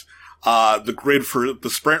recommend the grid for the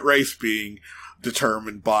sprint race being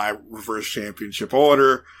determined by reverse championship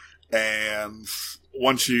order. And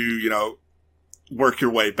once you know, work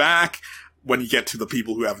your way back, when you get to the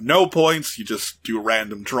people who have no points, you just do a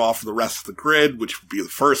random draw for the rest of the grid, which would be the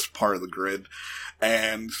first part of the grid.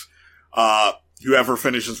 And whoever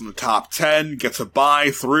finishes in the top 10 gets a bye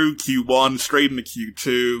through Q1 straight into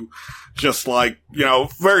Q2, just like, you know,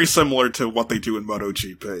 very similar to what they do in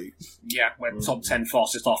MotoGP. Yeah, where the top 10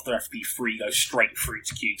 fastest after FP3 go straight through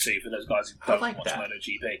to Q2 for those guys who don't watch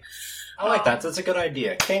MotoGP. I like that. That's a good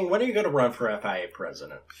idea. King, when are you going to run for FIA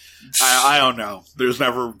president? I don't know. There's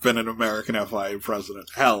never been an American FIA president.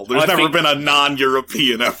 Hell, there's never been a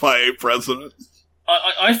non-European FIA president.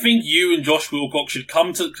 I think you and Josh Wilcox should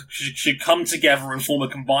come together and form a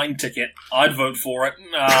combined ticket. I'd vote for it.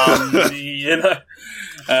 You know,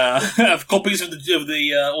 have copies of the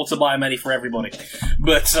Autobiomedi for everybody.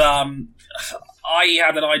 But I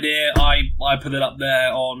had an idea. I put it up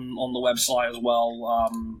there on the website as well.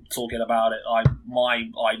 Talking about it, my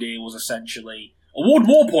idea was essentially award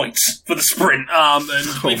more points for the sprint. And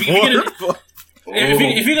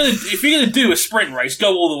if you're gonna do a sprint race,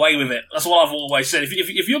 go all the way with it. That's what I've always said.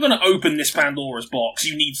 If you're gonna open this Pandora's box,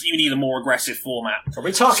 you need a more aggressive format. Are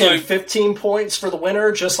we talking 15 points for the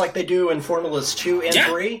winner, just like they do in Formulas 2 and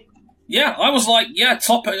 3? Yeah, I was like,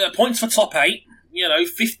 top points for top 8. You know,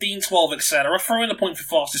 15, 12, etc. Throw in a point for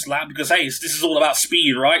fastest lap because hey, this is all about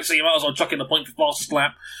speed, right? So you might as well chuck in a point for fastest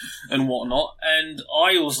lap and whatnot. And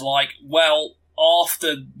I was like, well,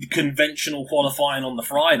 after the conventional qualifying on the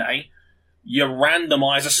Friday, you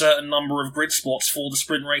randomise a certain number of grid spots for the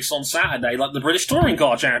sprint race on Saturday, like the British Touring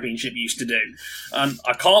Car Championship used to do. And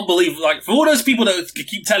I can't believe, like, for all those people that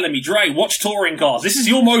keep telling me, Dre, watch touring cars, this is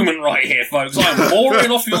your moment right here, folks. I'm pouring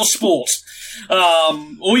off your sport.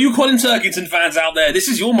 All you Colin Turkington fans out there, this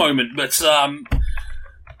is your moment. But,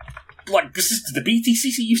 like, this is the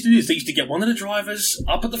BTCC used to do this. They used to get one of the drivers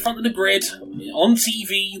up at the front of the grid, on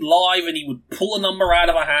TV, live, and he would pull a number out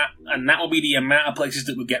of a hat, and that would be the amount of places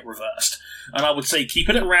that would get reversed. And I would say keep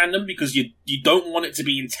it at random, because you don't want it to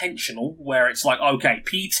be intentional, where it's like, okay,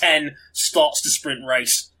 P10 starts the sprint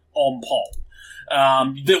race on pole.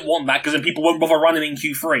 You didn't want that, because then people won't bother running in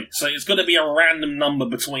Q3. So it's got to be a random number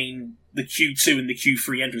between the Q2 and the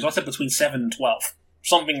Q3 entries. I said between 7 and 12.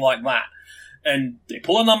 Something like that. And they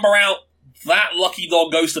pull a number out, that lucky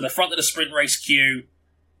dog goes to the front of the sprint race queue,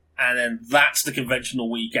 and then that's the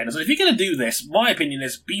conventional weekend. So if you're going to do this, my opinion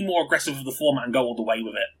is be more aggressive with the format and go all the way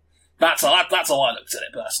with it. That's how I looked at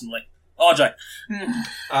it, personally. RJ.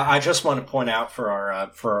 I just want to point out for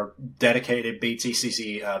our dedicated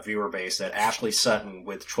BTCC viewer base that Ashley Sutton,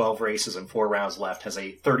 with 12 races and 4 rounds left, has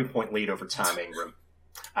a 30-point lead over Tom Ingram.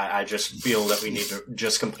 I just feel that we need to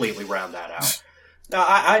just completely round that out. Now,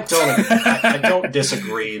 I don't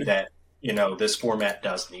disagree that, you know, this format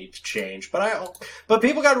does need to change, but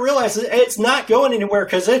people got to realize that it's not going anywhere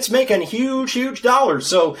because it's making huge dollars.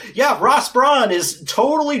 So yeah, Ross Brawn is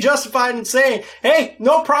totally justified in saying, hey,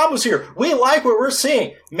 no problems here. We like what we're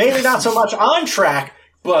seeing. Maybe not so much on track,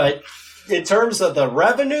 but in terms of the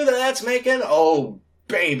revenue that's making, oh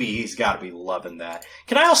baby, he's got to be loving that.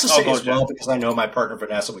 Can I also say as well, because I know my partner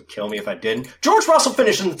Vanessa would kill me if I didn't, George Russell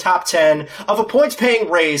finished in the top 10 of a points-paying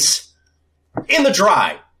race in the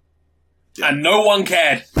dry. And no one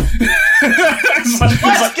cared. Let's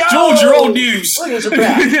go! George, you're old news.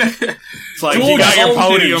 It's like, George, you got your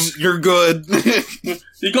podium, news. You're good.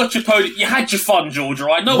 You got your podium. You had your fun, George, all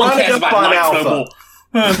right? No one cares about ninth no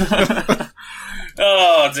more.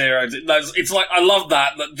 Oh dear, it's like, I love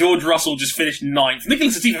that George Russell just finished 9th.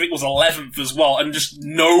 Nicholas Latifi, I think, was 11th as well, and just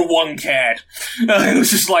no one cared. It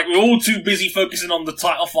was just like, we're all too busy focusing on the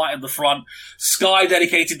title fight at the front. Sky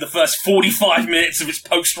dedicated the first 45 minutes of its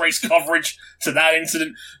post-race coverage to that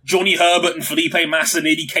incident. Johnny Herbert and Felipe Massa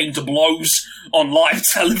nearly came to blows on live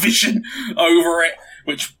television over it,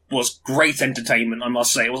 which was great entertainment, I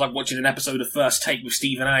must say. It was like watching an episode of First Take with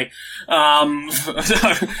Stephen A.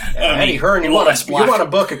 Eddie Hearn, you want to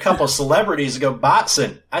book a couple of celebrities to go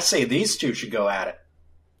boxing? I say these two should go at it.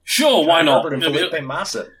 Sure, why not? Herbert and Felipe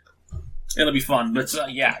Massa. It'll be fun, but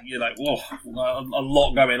yeah, whoa, a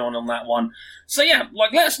lot going on that one. So yeah,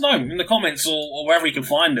 let us know in the comments or wherever you can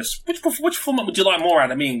find us. Which format would you like more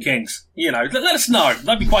out of me and Kings? Let us know.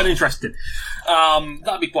 That'd be quite interesting.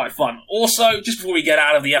 That'd be quite fun. Also, just before we get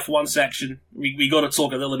out of the F1 section, we got to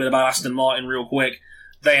talk a little bit about Aston Martin real quick.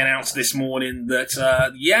 They announced this morning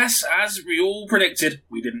that, yes, as we all predicted,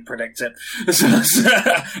 we didn't predict it,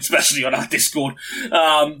 especially on our Discord,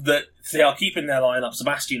 that they are keeping their lineup.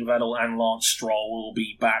 Sebastian Vettel and Lance Stroll will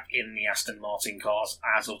be back in the Aston Martin cars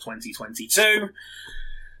as of 2022.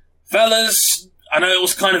 Fellas, I know it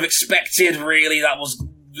was kind of expected, really. That was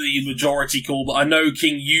the majority call, but I know,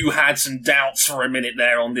 King, you had some doubts for a minute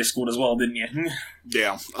there on Discord as well, didn't you?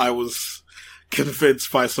 Yeah, I was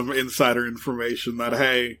convinced by some insider information that,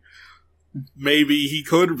 hey, maybe he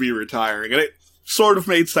could be retiring. And it sort of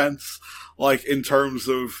made sense, in terms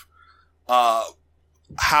of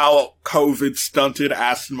how COVID stunted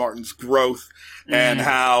Aston Martin's growth and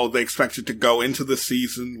how they expected to go into the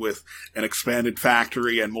season with an expanded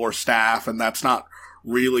factory and more staff, and that's not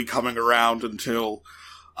really coming around until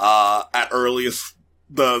at earliest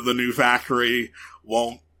the new factory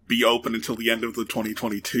won't be open until the end of the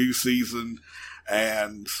 2022 season.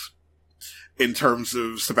 And in terms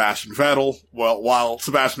of Sebastian Vettel, well, while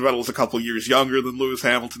Sebastian Vettel is a couple years younger than Lewis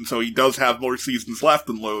Hamilton, so he does have more seasons left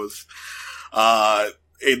than Lewis,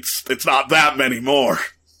 it's not that many more.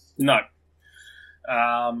 No.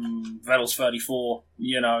 Vettel's 34,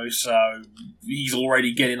 so he's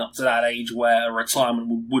already getting up to that age where a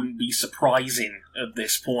retirement wouldn't be surprising at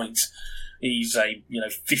this point. He's a,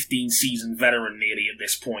 15-season veteran nearly at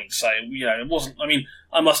this point. So, it wasn't,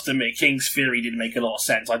 I must admit, King's theory didn't make a lot of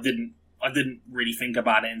sense. I didn't really think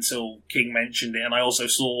about it until King mentioned it. And I also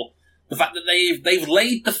saw the fact that they've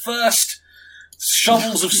laid the first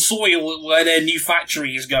shovels of soil where their new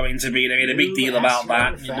factory is going to be. They made a big deal about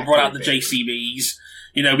that. They brought out the JCBs.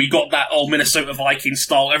 We got that old Minnesota Viking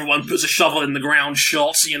style. Everyone puts a shovel in the ground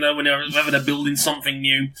shots, whenever they're building something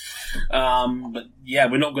new. But yeah,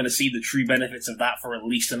 we're not going to see the true benefits of that for at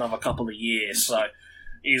least another couple of years. So,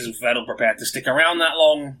 is Vettel prepared to stick around that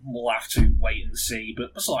long? We'll have to wait and see.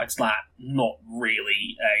 But besides that, not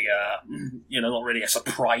really a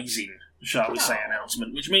surprising, shall we say,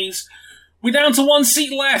 announcement. Which means we're down to one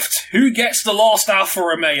seat left. Who gets the last Alfa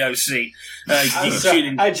Romeo seat?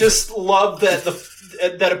 I just love that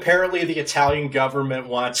that apparently the Italian government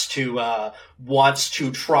wants to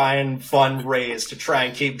try and fundraise to try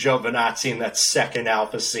and keep Giovinazzi in that second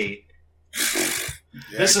Alpha seat.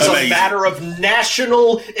 This is a matter of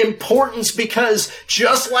national importance because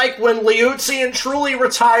just like when Liuzzi and Trulli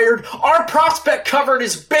retired, our prospect cupboard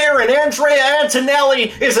is bare and Andrea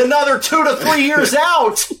Antonelli is another 2 to 3 years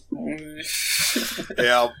out.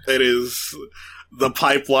 Yeah, it is. The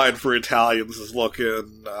pipeline for Italians is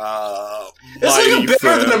looking it's even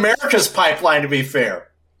bigger than America's pipeline, to be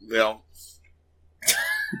fair. Yeah.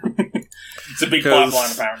 It's a big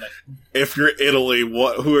pipeline, apparently. If you're Italy,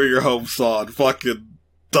 who are your hopes on? Fucking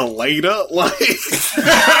Delata?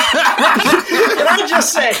 Can I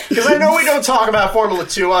just say, because I know we don't talk about Formula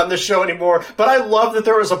 2 on this show anymore, but I love that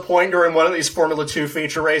there was a point during one of these Formula 2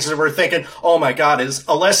 feature races where we're thinking, oh my god, is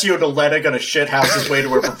Alessio Delata going to shithouse his way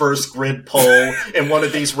to a reverse grid pole in one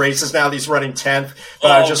of these races now that he's running 10th?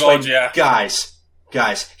 But I'm just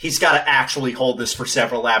guys, he's got to actually hold this for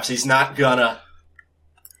several laps. He's not gonna.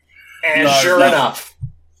 And sure enough,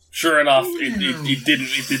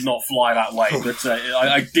 it did not fly that way. But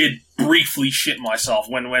I did briefly shit myself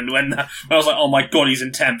when I was like, oh my god, he's in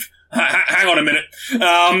 10th. Hang on a minute.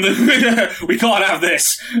 We can't have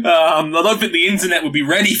this. I don't think the internet would be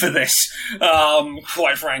ready for this,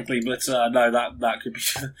 quite frankly. But no, that could be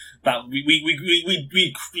that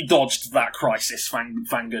we dodged that crisis.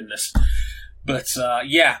 Thank goodness. But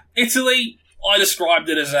yeah, Italy. I described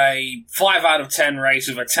it as a 5 out of 10 race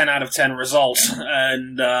with a 10 out of 10 result,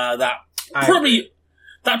 and that probably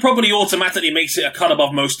automatically makes it a cut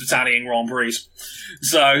above most Italian Grand Prix.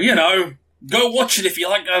 So, go watch it if you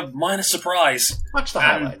like a minor surprise. Watch the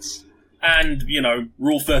highlights. And,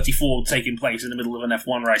 Rule 34 taking place in the middle of an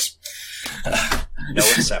F1 race. No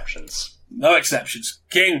exceptions. No exceptions.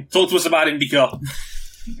 King, talk to us about IndyCar.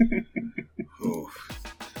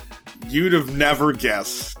 You'd have never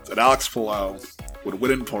guessed that Alex Palou would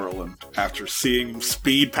win in Portland after seeing him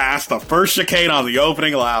speed past the first chicane on the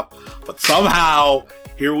opening lap, but somehow,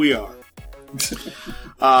 here we are.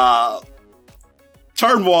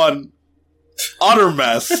 Turn 1, utter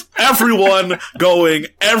mess. Everyone going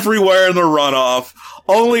everywhere in the runoff.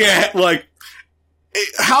 Only,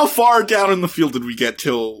 how far down in the field did we get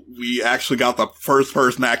till we actually got the first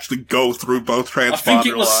person to actually go through both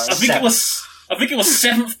transponder lines? I I think it was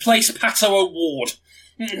 7th place Pato O'Ward.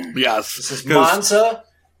 Yes. This is Monza.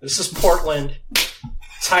 This is Portland.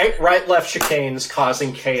 Tight right-left chicanes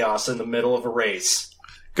causing chaos in the middle of a race.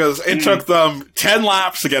 Because it took them 10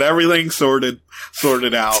 laps to get everything sorted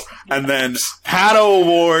out. And then Pato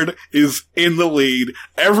O'Ward is in the lead.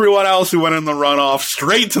 Everyone else who went in the runoff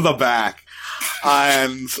straight to the back.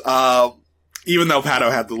 And even though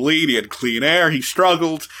Pato had the lead, he had clean air. He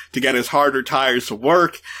struggled to get his harder tires to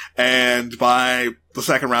work. And by the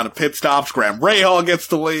second round of pit stops, Graham Rahal gets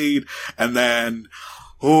the lead. And then,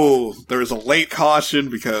 there's a late caution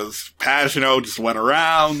because Pagenaud just went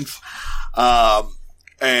around.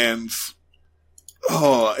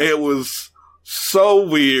 It was so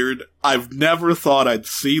weird. I've never thought I'd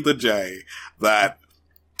see the day that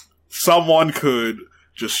someone could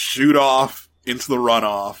just shoot off into the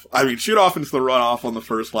runoff on the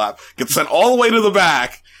first lap, get sent all the way to the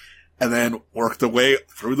back, and then work their way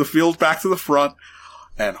through the field back to the front,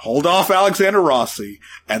 and hold off Alexander Rossi,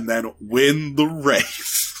 and then win the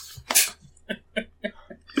race.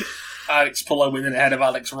 Alex Palou winning ahead of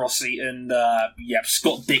Alex Rossi, and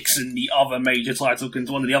Scott Dixon, one of the other major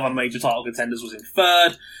title contenders, was in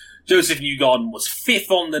 3rd. Joseph Newgarden was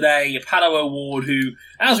 5th on the day. Pato O'Ward, who,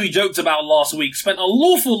 as we joked about last week, spent an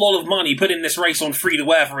awful lot of money putting this race on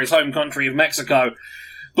free-to-wear for his home country of Mexico,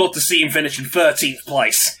 got to see him finish in 13th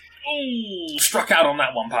place. Ooh, struck out on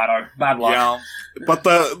that one, Pato. Bad luck. Yeah, but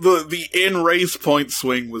the in-race point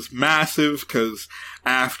swing was massive, because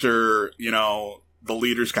after, the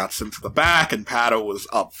leaders got sent to the back and Pato was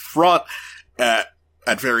up front at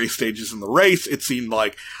various stages in the race, it seemed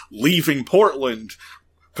like leaving Portland,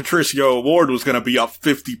 Patricio O'Ward was going to be up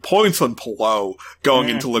 50 points on Palou going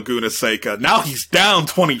into Laguna Seca. Now he's down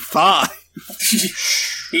 25.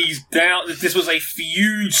 He's down. This was a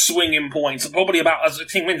huge swing in points. Probably a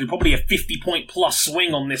 50-point plus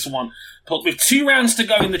swing on this one. But with 2 rounds to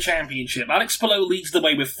go in the championship, Alex Palou leads the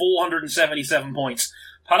way with 477 points.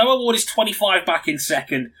 Pato O'Ward is 25 back in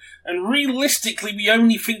 2nd. And realistically, we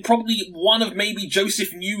only think probably one of maybe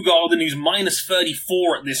Joseph Newgarden, who's minus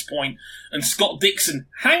 34 at this point, and Scott Dixon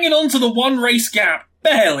hanging on to the 1 race gap,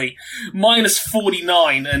 barely, minus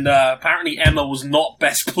 49. And apparently Emma was not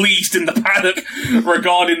best pleased in the paddock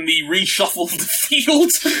regarding the reshuffle of the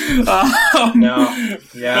field. No.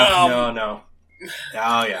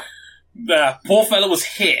 Oh, yeah. Poor fella was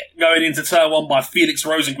hit going into turn 1 by Felix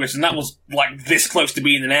Rosenquist, and that was like this close to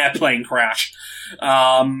being an airplane crash.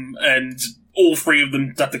 And all 3 of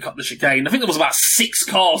them had to cut the chicane. I think there was about 6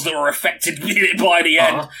 cars that were affected by the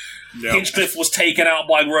end. Yep. Hinchcliffe was taken out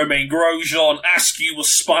by Romain Grosjean. Askew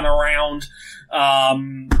was spun around.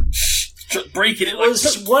 Breaking it. It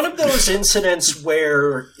was one of those incidents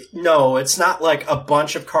where, no, it's not like a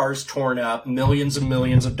bunch of cars torn up, millions and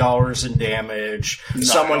millions of dollars in damage. No,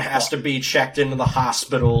 someone has to be checked into the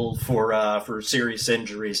hospital for serious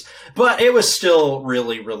injuries. But it was still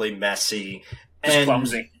really, really messy. Just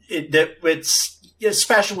clumsy. It's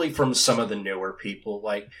especially from some of the newer people.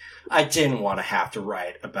 Like, I didn't want to have to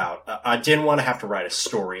write a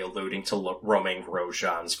story alluding to Romain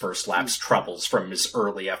Grosjean's first lap's troubles from his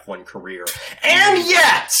early F1 career. And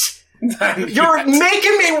yet, you're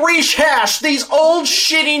making me rehash these old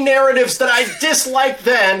shitty narratives that I disliked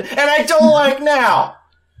then and I don't like now.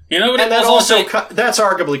 You know what? And that also that's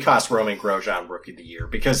arguably cost Romain Grosjean Rookie of the Year,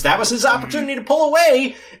 because that was his opportunity to pull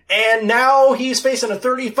away, and now he's facing a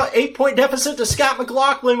 38-point deficit to Scott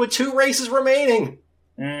McLaughlin with 2 races remaining.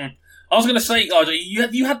 I was going to say, RJ,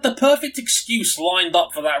 you had the perfect excuse lined up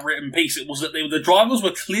for that written piece. It was that the drivers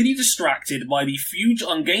were clearly distracted by the huge,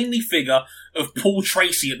 ungainly figure of Paul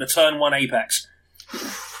Tracy at the Turn 1 apex.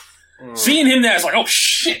 Seeing him there, it's like, oh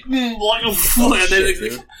shit! Better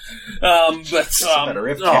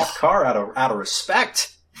have kept car out of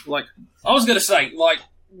respect. Like, I was going to say, like,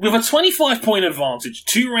 with a 25-point advantage,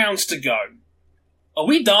 2 rounds to go, are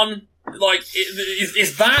we done? Like,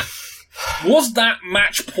 was that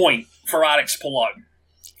match point for Alex Palou?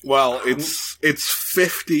 Well, it's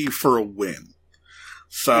 50 for a win.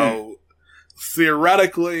 So,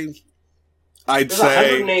 theoretically, I'd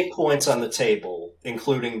say 108 points on the table,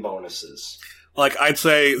 including bonuses. Like, I'd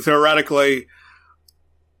say, theoretically,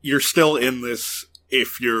 you're still in this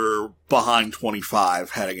if you're behind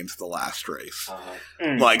 25 heading into the last race.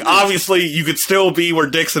 Like, obviously, you could still be where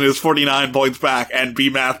Dixon is 49 points back and be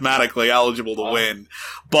mathematically eligible to win.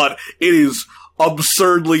 But it is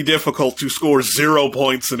absurdly difficult to score 0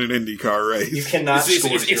 points in an IndyCar race. You cannot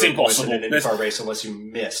score 0 points in an IndyCar race unless you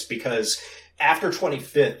miss, because after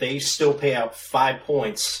 25th, they still pay out 5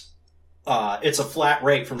 points. It's a flat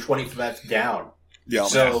rate from 25th down. Yeah,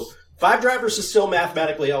 so 5 drivers is still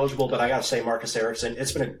mathematically eligible, but I got to say, Marcus Ericsson,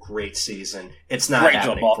 it's been a great season. It's not Great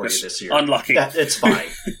happening job, for you Marcus. this year. Unlucky. It's fine.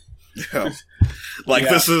 Yeah. Like,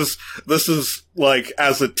 this is, like,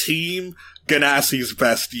 as a team, Ganassi's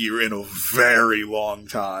best year in a very long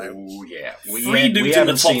time. Oh, yeah. Three dudes in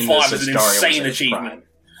the top 5 is an insane achievement.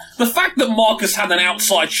 The fact that Marcus had an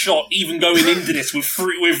outside shot even going into this with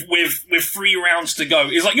three rounds to go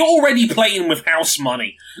is like you're already playing with house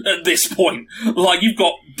money at this point. Like, you've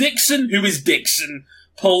got Dixon, who is Dixon.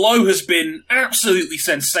 Palou has been absolutely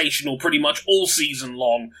sensational pretty much all season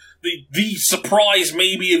long. The surprise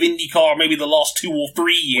maybe of IndyCar, maybe the last 2 or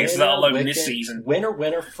 3 years, let alone this season.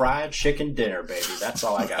 Winner, fried chicken dinner, baby. That's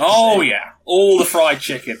all I got to say. Oh, yeah. All the fried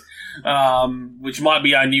chicken. Which might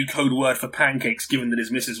be our new code word for pancakes, given that his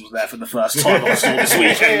missus was there for the first time on store this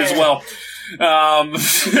weekend as well.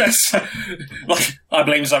 Like, I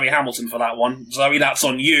blame Zoe Hamilton for that one. Zoe, that's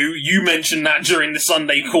on you. You mentioned that during the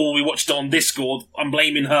Sunday call. We watched it on Discord. I'm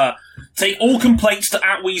blaming her. Take all complaints to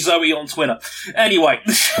 @WeZoe on Twitter. Anyway,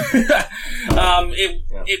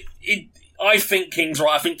 I think King's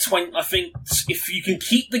right. I think if you can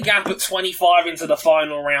keep the gap at 25 into the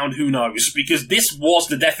final round, who knows? Because this was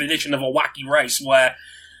the definition of a wacky race where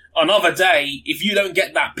another day, if you don't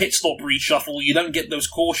get that pit stop reshuffle, you don't get those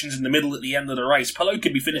cautions in the middle at the end of the race, Palou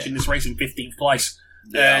could be finishing this race in 15th place.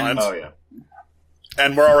 Yeah,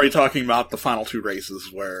 and we're already talking about the final 2 races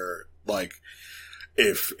where, like,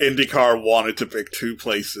 if IndyCar wanted to pick 2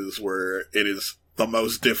 places where it is the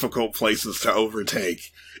most difficult places to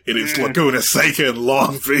overtake, it is Laguna Seca and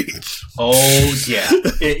Long Beach. Oh, yeah.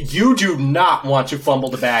 You do not want to fumble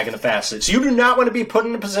the bag in the fastest. You do not want to be put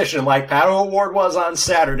in a position like Pato O'Ward was on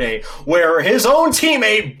Saturday, where his own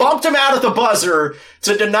teammate bumped him out at the buzzer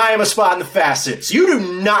to deny him a spot in the fastest. You do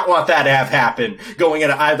not want that to have happen going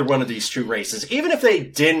into either one of these 2 races. Even if they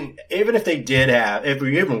did have,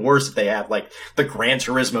 even worse if they have, like, the Gran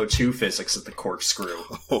Turismo 2 physics of the corkscrew.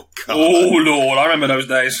 Oh, God. Oh, Lord. I remember those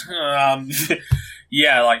days.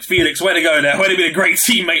 Yeah, like, Felix, way to go there. Way to be a great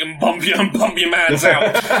teammate and bump your mans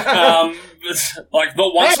out. Like,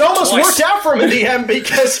 not once, it almost twice. worked out for him in the end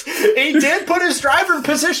because he did put his driver in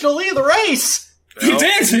positional lead of the race. He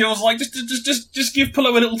did. He was like, just give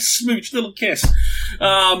Palou a little smooch, little kiss.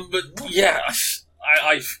 But yeah,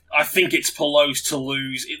 I think it's Palou's to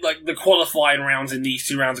lose. Like, the qualifying rounds in these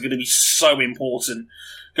 2 rounds are going to be so important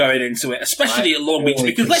going into it, especially at Long Beach.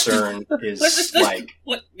 Because let's go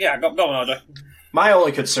on, Ojo. My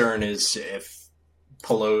only concern is if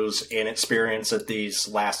Palou's inexperience at these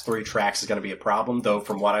last 3 tracks is going to be a problem, though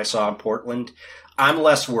from what I saw in Portland, I'm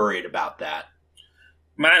less worried about that.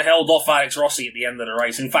 Man held off Alex Rossi at the end of the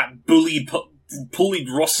race. In fact, bullied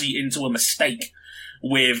Rossi into a mistake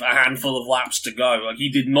with a handful of laps to go. Like, he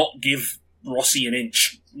did not give Rossi an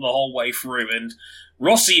inch the whole way through. And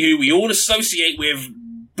Rossi, who we all associate with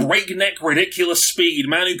breakneck, ridiculous speed,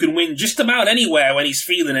 man who can win just about anywhere when he's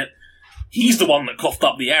feeling it, he's the one that coughed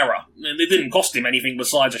up the error. And it didn't cost him anything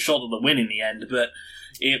besides a shot at the win in the end, but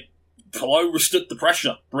Palou withstood the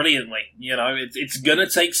pressure brilliantly. You know, it's gonna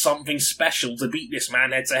take something special to beat this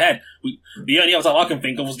man head to head. The only other time I can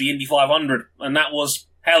think of was the Indy 500, and that was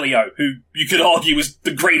Helio, who you could argue is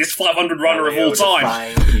the greatest 500 runner of all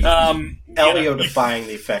time. Helio defying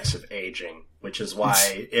the effects of aging, which is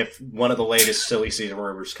why if one of the latest silly season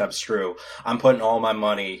rumors comes true, I'm putting all my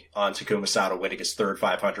money on Takuma Sato winning his 3rd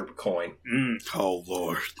 500 coin. Oh,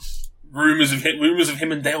 Lord. Rumors of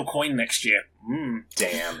him and Dale Coyne next year.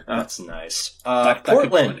 Damn, that's nice. That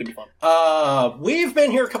Portland. could be fun. We've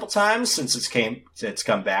been here a couple times since it's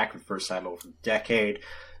come back for the first time over a decade.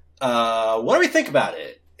 What do we think about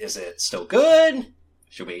it? Is it still good?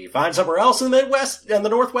 Should we find somewhere else in the Midwest and the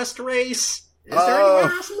Northwest to race? Is there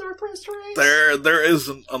anywhere else in the Northwest to race? There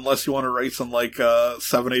isn't, unless you want to race on like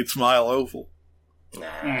 7/8 mile oval.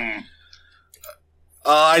 Nah.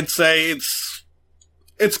 I'd say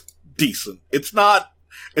it's decent. It's not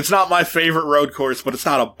my favorite road course, but it's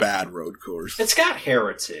not a bad road course. It's got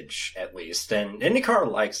heritage, at least, and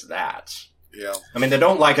IndyCar likes that. Yeah. I mean, they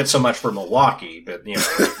don't like it so much for Milwaukee, but, you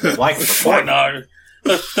know, they like it for Portland.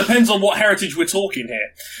 No. Depends on what heritage we're talking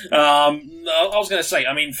here. I was going to say,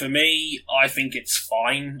 I mean, for me, I think it's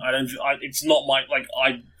fine. It's not my, like,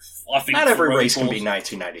 I think... Not every race can be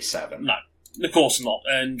 1997. No. Of course not.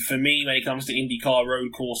 And for me, when it comes to IndyCar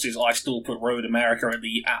road courses, I still put Road America at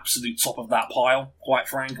the absolute top of that pile, quite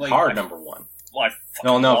frankly. Hard number 1.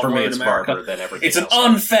 No, for me Road it's America. Barber than everything It's an else.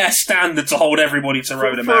 unfair standard to hold everybody to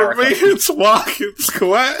Road America. For me, it's Watkins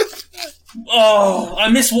Glen. Oh, I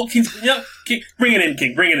miss Watkins. Yeah, bring it in,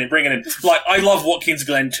 King. Bring it in. Like, I love Watkins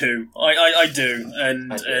Glen too. I do,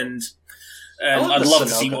 and And I'd love to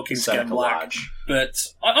see Watkins get black. But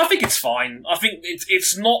I think it's fine. I think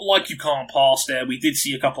it's not like you can't pass there. We did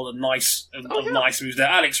see a couple of nice moves there.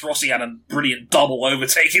 Alex Rossi had a brilliant double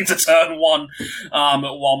overtake into turn one at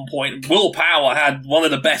one point. Will Power had one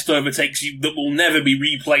of the best overtakes that will never be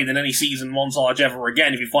replayed in any season montage ever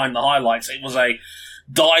again. If you find the highlights, it was a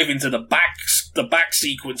dive into the back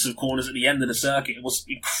sequence of corners at the end of the circuit. It was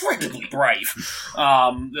incredibly brave.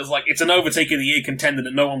 It's an overtake of the year contender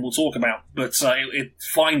that no one will talk about, but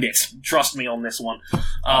find it. Trust me on this one.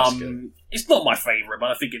 It's not my favourite,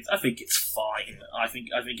 but I think it's fine. I think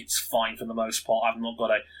it's fine for the most part. I've not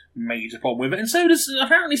got a major problem with it, and so does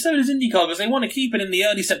IndyCar, because they want to keep it in the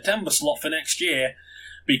early September slot for next year.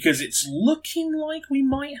 Because it's looking like we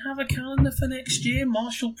might have a calendar for next year.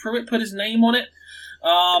 Marshall Pruitt put his name on it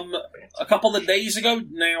a couple of days ago.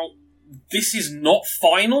 Now, this is not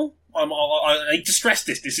final. I need to stress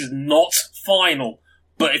this. This is not final.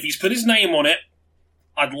 But if he's put his name on it,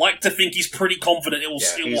 I'd like to think he's pretty confident it will hold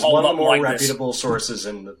up like this. He's one of the more reputable sources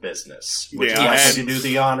in the business. Would you like to do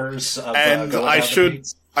the honors of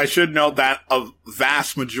I should note that a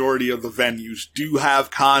vast majority of the venues do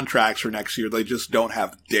have contracts for next year. They just don't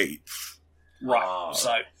have dates. Right.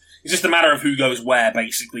 So it's just a matter of who goes where,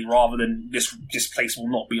 basically, rather than this place will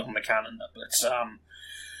not be on the calendar. But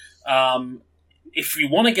if you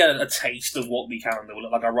want to get a taste of what the calendar will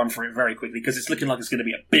look like, I'll run through it very quickly because it's looking like it's going to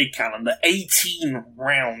be a big calendar. 18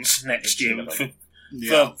 rounds next year.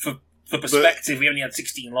 For perspective, we only had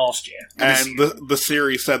 16 last year. And the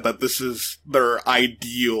series said that this is their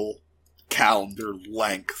ideal calendar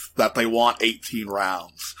length, that they want 18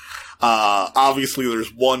 rounds. Obviously,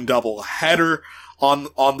 there's one double header on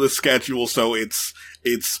the schedule, so it's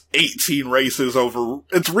 18 races over...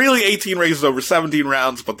 It's really 18 races over 17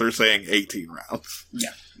 rounds, but they're saying 18 rounds. Yeah.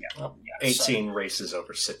 18 races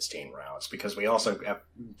over 16 rounds, because we also have...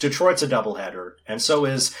 Detroit's a doubleheader, and so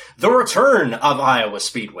is the return of Iowa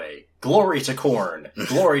Speedway. Glory to Corn.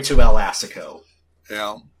 Glory to El Assico.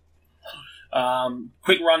 Yeah.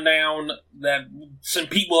 Quick rundown. St.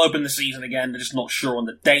 Pete will open the season again. They're just not sure on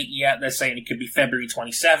the date yet. They're saying it could be February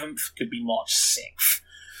 27th, could be March 6th.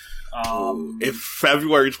 If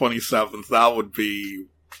February 27th, that would be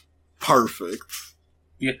perfect.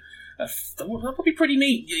 Yeah. That would be pretty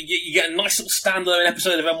neat. You get a nice little standalone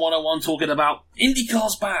episode of M101 talking about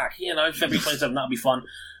IndyCar's back. February 27th, that'd be fun.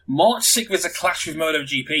 March 6th is a clash with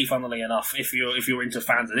MotoGP, funnily enough, if you're into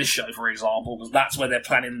fans of this show, for example, because that's where they're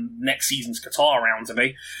planning next season's Qatar round to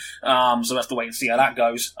be. So we'll have to wait and see how that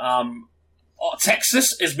goes.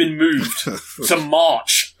 Texas has been moved to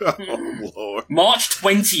March. Oh, Lord. March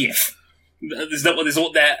 20th. Is that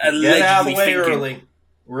what they're allegedly Get out of the way thinking? Early.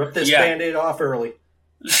 Rip this Band-Aid off early.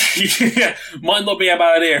 Yeah, might not be a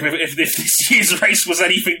bad idea if this year's race was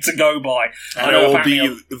anything to go by. And it will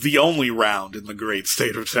be the only round in the great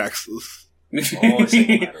state of Texas.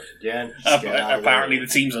 Apparently the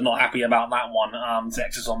teams are not happy about that one.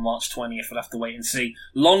 Texas on March 20th, we'll have to wait and see.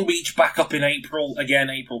 Long Beach back up in April.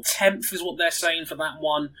 Again, April 10th is what they're saying for that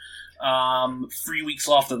one. 3 weeks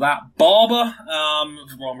after that, Barber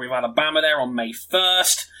with Alabama there on May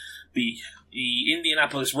 1st. The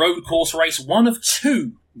Indianapolis road course race, one of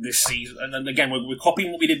two this season. And then again, we're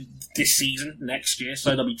copying what we did this season next year. So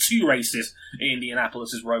there'll be 2 races in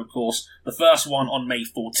Indianapolis' road course. The first one on May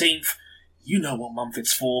 14th. You know what month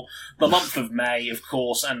it's for. The month of May, of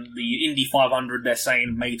course. And the Indy 500, they're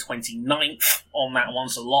saying May 29th on that one.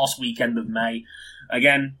 So last weekend of May.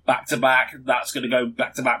 Again, back-to-back. That's going to go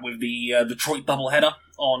back-to-back with the Detroit doubleheader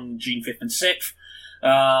on June 5th and 6th.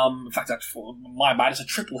 In fact, my bad, it's a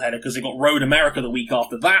triple header because they got Road America the week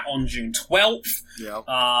after that on June 12th. Yeah.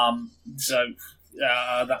 So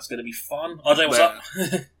that's going to be fun. I'll tell you what's up.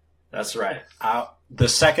 That's right. The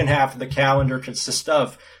second half of the calendar consists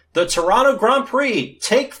of the Toronto Grand Prix,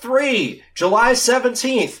 Take 3, July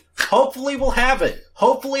 17th. Hopefully we'll have it.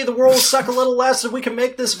 Hopefully the world will suck a little less and we can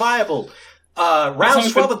make this viable.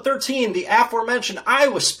 Rounds 12 and 13, the aforementioned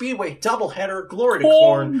Iowa Speedway doubleheader, Glory to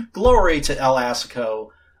Corn, Glory to El Assico,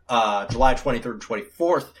 July 23rd and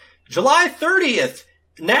 24th. July 30th,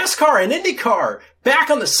 NASCAR and IndyCar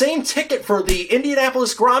back on the same ticket for the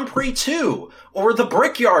Indianapolis Grand Prix 2, or the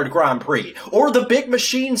Brickyard Grand Prix, or the Big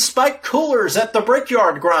Machine Spike Coolers at the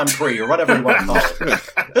Brickyard Grand Prix, or whatever you want to call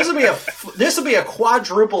it. This will be a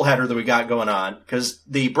quadruple header that we got going on, because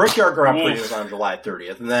the Brickyard Grand Prix is on July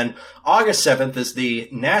 30th, and then August 7th is the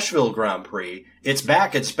Nashville Grand Prix. It's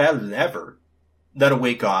back, it's better than ever. Then a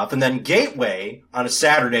week off, and then Gateway on a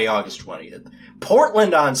Saturday, August 20th.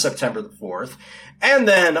 Portland on September the 4th. And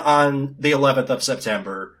then on the 11th of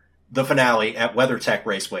September, the finale at WeatherTech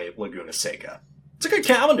Raceway, Laguna Seca. It's a good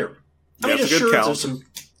calendar. I mean, sure, there's some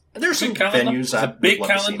There's some calendar. venues It's a I'd big love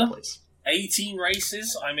to see in calendar. place. 18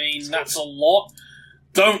 races. I mean, that's a lot.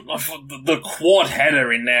 Don't the quad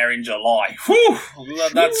header in there in July. Whew,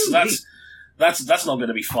 that's not going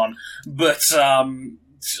to be fun. But I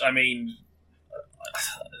mean,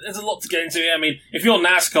 there's a lot to get into here. I mean, if you're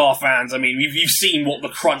NASCAR fans, I mean, you've seen what the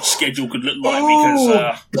crunch schedule could look like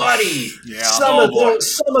because, buddy, Yeah. some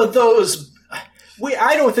of those.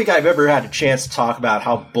 I don't think I've ever had a chance to talk about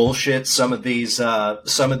how bullshit some of these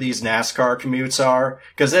NASCAR commutes are,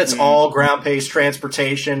 because it's all ground-based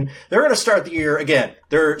transportation. They're going to start the year again.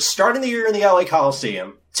 They're starting the year in the LA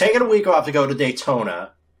Coliseum, taking a week off to go to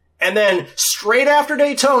Daytona, and then straight after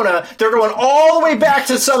Daytona, they're going all the way back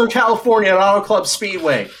to Southern California at Auto Club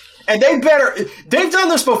Speedway. And they've done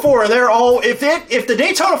this before, and they're all, if the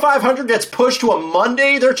Daytona 500 gets pushed to a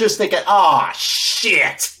Monday, they're just thinking,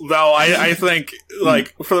 shit. Though I think,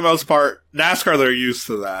 like, for the most part, NASCAR, they're used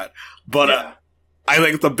to that. But I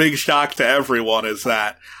think the big shock to everyone is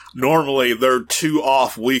that normally there are 2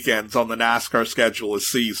 off weekends on the NASCAR schedule a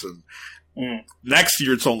season. Next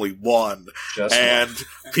year it's only 1. And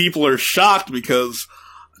people are shocked because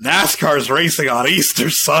NASCAR's racing on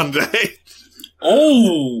Easter Sunday.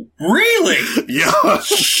 Oh, really? Yeah.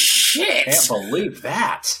 Shit. Can't believe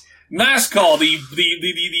that. NASCAR,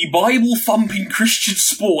 the Bible-thumping Christian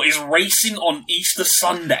sport, is racing on Easter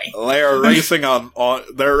Sunday. They are racing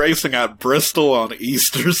they're racing at Bristol on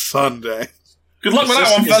Easter Sunday. Good luck with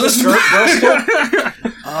that one, fellas. Dirt Bristol?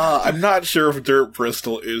 I'm not sure if Dirt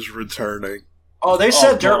Bristol is returning. Oh, they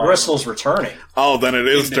said Dirt Bristol's returning. Oh, then it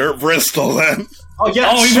is Dirt Bristol then. Oh,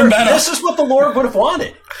 yeah, even better. This is what the Lord would have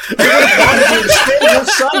wanted. They would have wanted to spend your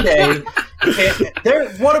Sunday.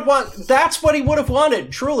 That's what he would have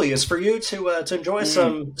wanted, truly, is for you to enjoy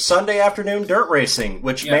some Sunday afternoon dirt racing,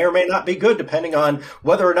 which may or may not be good, depending on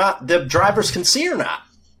whether or not the drivers can see or not.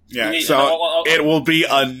 Yeah, so it will be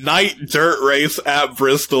a night dirt race at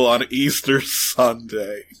Bristol on Easter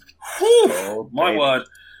Sunday. Whew, my word.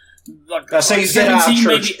 So you get out of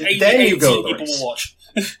church, maybe 80, then you go 18 people will watch.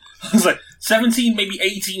 I was like, 17, maybe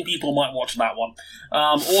 18 people might watch that one.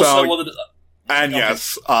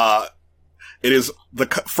 Yes, it is the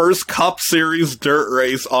first Cup Series dirt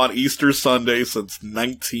race on Easter Sunday since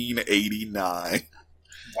 1989. Wowee.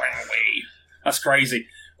 That's crazy.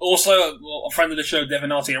 Also, a friend of the show,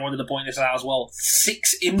 Devin Arty, I wanted to point this out as well.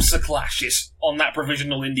 6 IMSA clashes on that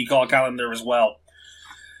provisional IndyCar calendar as well.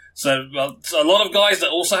 So a lot of guys that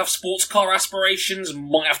also have sports car aspirations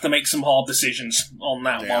might have to make some hard decisions on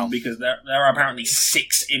that one, because there are apparently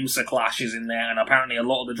 6 IMSA clashes in there, and apparently a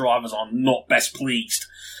lot of the drivers are not best pleased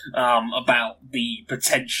about the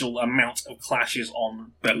potential amount of clashes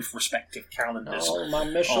on both respective calendars. Oh, my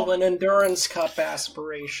Michelin Endurance Cup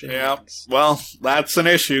aspirations. Yeah, well, that's an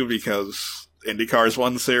issue because IndyCar's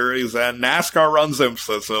one series and NASCAR runs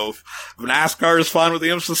IMSA, so if NASCAR is fine with the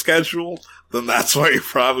IMSA schedule, then that's what you're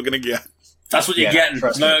probably going to get. That's what you're getting.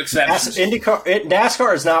 No exceptions.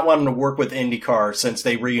 NASCAR is not wanting to work with IndyCar since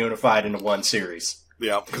they reunified into one series.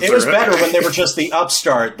 Yeah, it was better when they were just the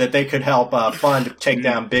upstart that they could help fund to take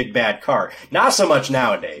down big bad car. Not so much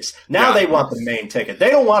nowadays. Now they want the main ticket. They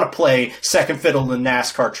don't want to play second fiddle to the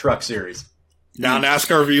NASCAR Truck Series. Now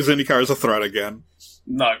NASCAR views IndyCar as a threat again.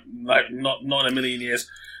 No, not in a million years.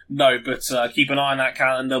 No, but keep an eye on that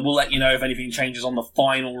calendar. We'll let you know if anything changes on the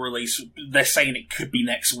final release. They're saying it could be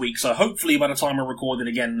next week, so hopefully by the time we're recording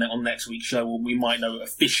again on next week's show, we might know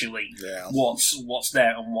officially what's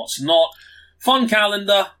there and what's not. Fun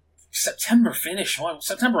calendar. September finish. Well,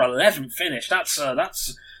 September 11th finish. That's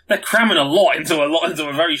they're cramming a lot into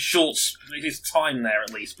a very short time there,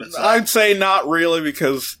 at least. But I'd say not really,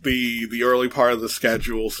 because the early part of the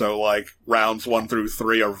schedule, so like rounds 1 through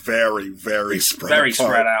 3, are very, very spread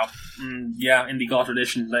out. Yeah, IndyCar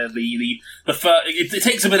tradition. It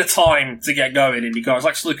takes a bit of time to get going. IndyCar, it's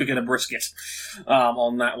like Sluka a brisket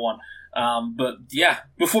on that one. But yeah,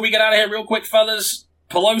 before we get out of here, real quick, fellas,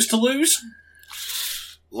 Pelouse to lose.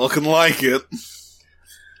 Looking like it.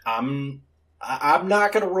 I'm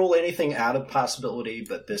not going to rule anything out of possibility,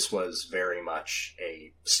 but this was very much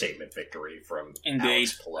a statement victory from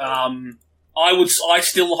Alex Palou. I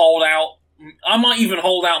still hold out. I might even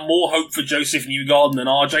hold out more hope for Joseph Newgarden than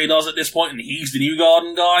RJ does at this point, and he's the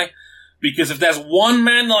Newgarden guy. Because if there's one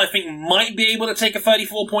man that I think might be able to take a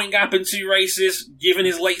 34-point gap in 2 races, given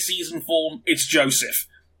his late season form, it's Joseph.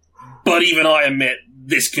 But even I admit,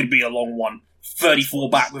 this could be a long one. 34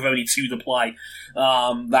 back with only 2 to play.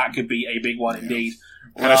 That could be a big one indeed.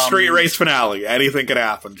 And a street race finale. Anything could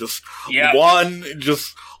happen. Just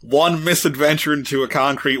one misadventure into a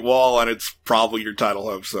concrete wall, and it's probably your title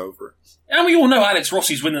hopes over. And we all know Alex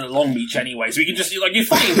Rossi's winning at Long Beach anyway, so we can just, you're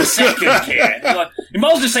fighting for second here. You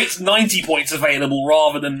might as well just say it's 90 points available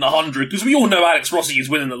rather than 100, because we all know Alex Rossi is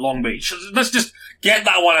winning at Long Beach. Let's just get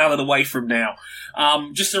that one out of the way from now.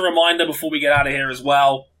 Just a reminder before we get out of here as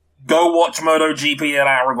well, go watch MotoGP at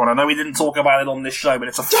Aragon. I know we didn't talk about it on this show, but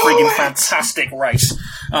it's a friggin' fantastic race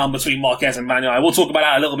between Marquez and Bagnaia. We'll talk about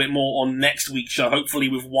that a little bit more on next week's show, hopefully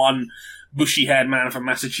with one bushy-haired man from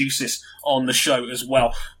Massachusetts on the show as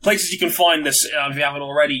well. Places you can find this, if you haven't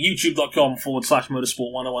already,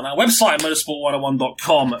 youtube.com/motorsport101, our website,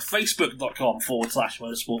 motorsport101.com,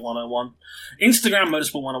 facebook.com/motorsport101, Instagram,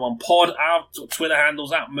 motorsport101pod, our Twitter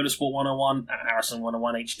handles at motorsport101, at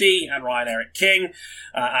Harrison101HD, and Ryan Eric King,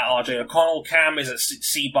 at RJ O'Connell. Cam is at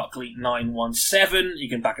cbuckley917. You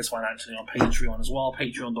can back us financially on Patreon as well,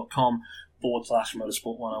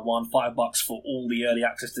 patreon.com/motorsport101, $5 for all the early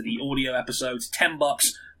access to the audio episodes,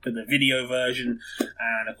 $10 for the video version,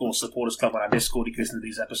 and of course support us club on our Discord. You can listen to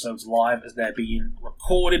these episodes live as they're being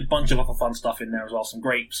recorded. Bunch of other fun stuff in there as well. Some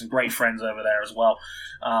great friends over there as well.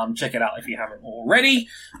 Check it out if you haven't already.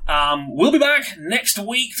 We'll be back next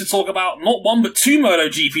week to talk about not one but two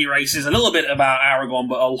MotoGP races, a little bit about Aragon,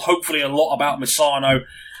 but hopefully a lot about Misano.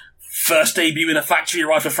 First debut in a factory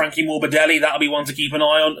ride for Frankie Morbidelli. That'll be one to keep an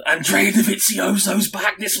eye on. Andrea Dovizioso's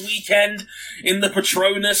back this weekend in the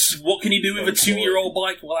Petronas. What can you do with a 2-year-old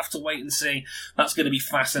bike? We'll have to wait and see. That's going to be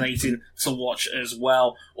fascinating to watch as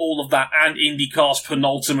well. All of that and IndyCar's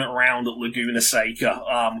penultimate round at Laguna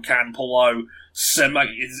Seca. Can Palou...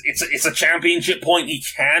 It's a championship point. He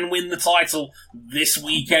can win the title this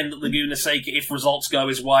weekend at Laguna Seca if results go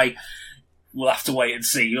his way. We'll have to wait and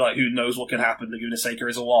see. Who knows what can happen? Laguna Seca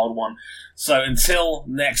is a wild one. So until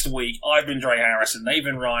next week, I've been Dre Harrison, they've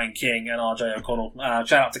been Ryan King and RJ O'Connell.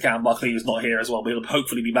 Shout out to Cam Buckley, who's not here as well, but he'll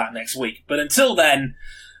hopefully be back next week. But until then,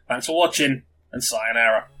 thanks for watching, and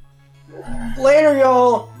sayonara. Later,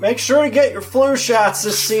 y'all. Make sure to get your flu shots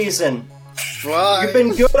this season. Bye. You've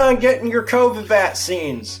been good on getting your COVID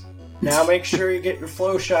vaccines. Now make sure you get your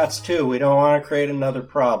flu shots, too. We don't want to create another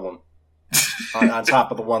problem. On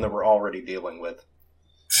top of the one that we're already dealing with.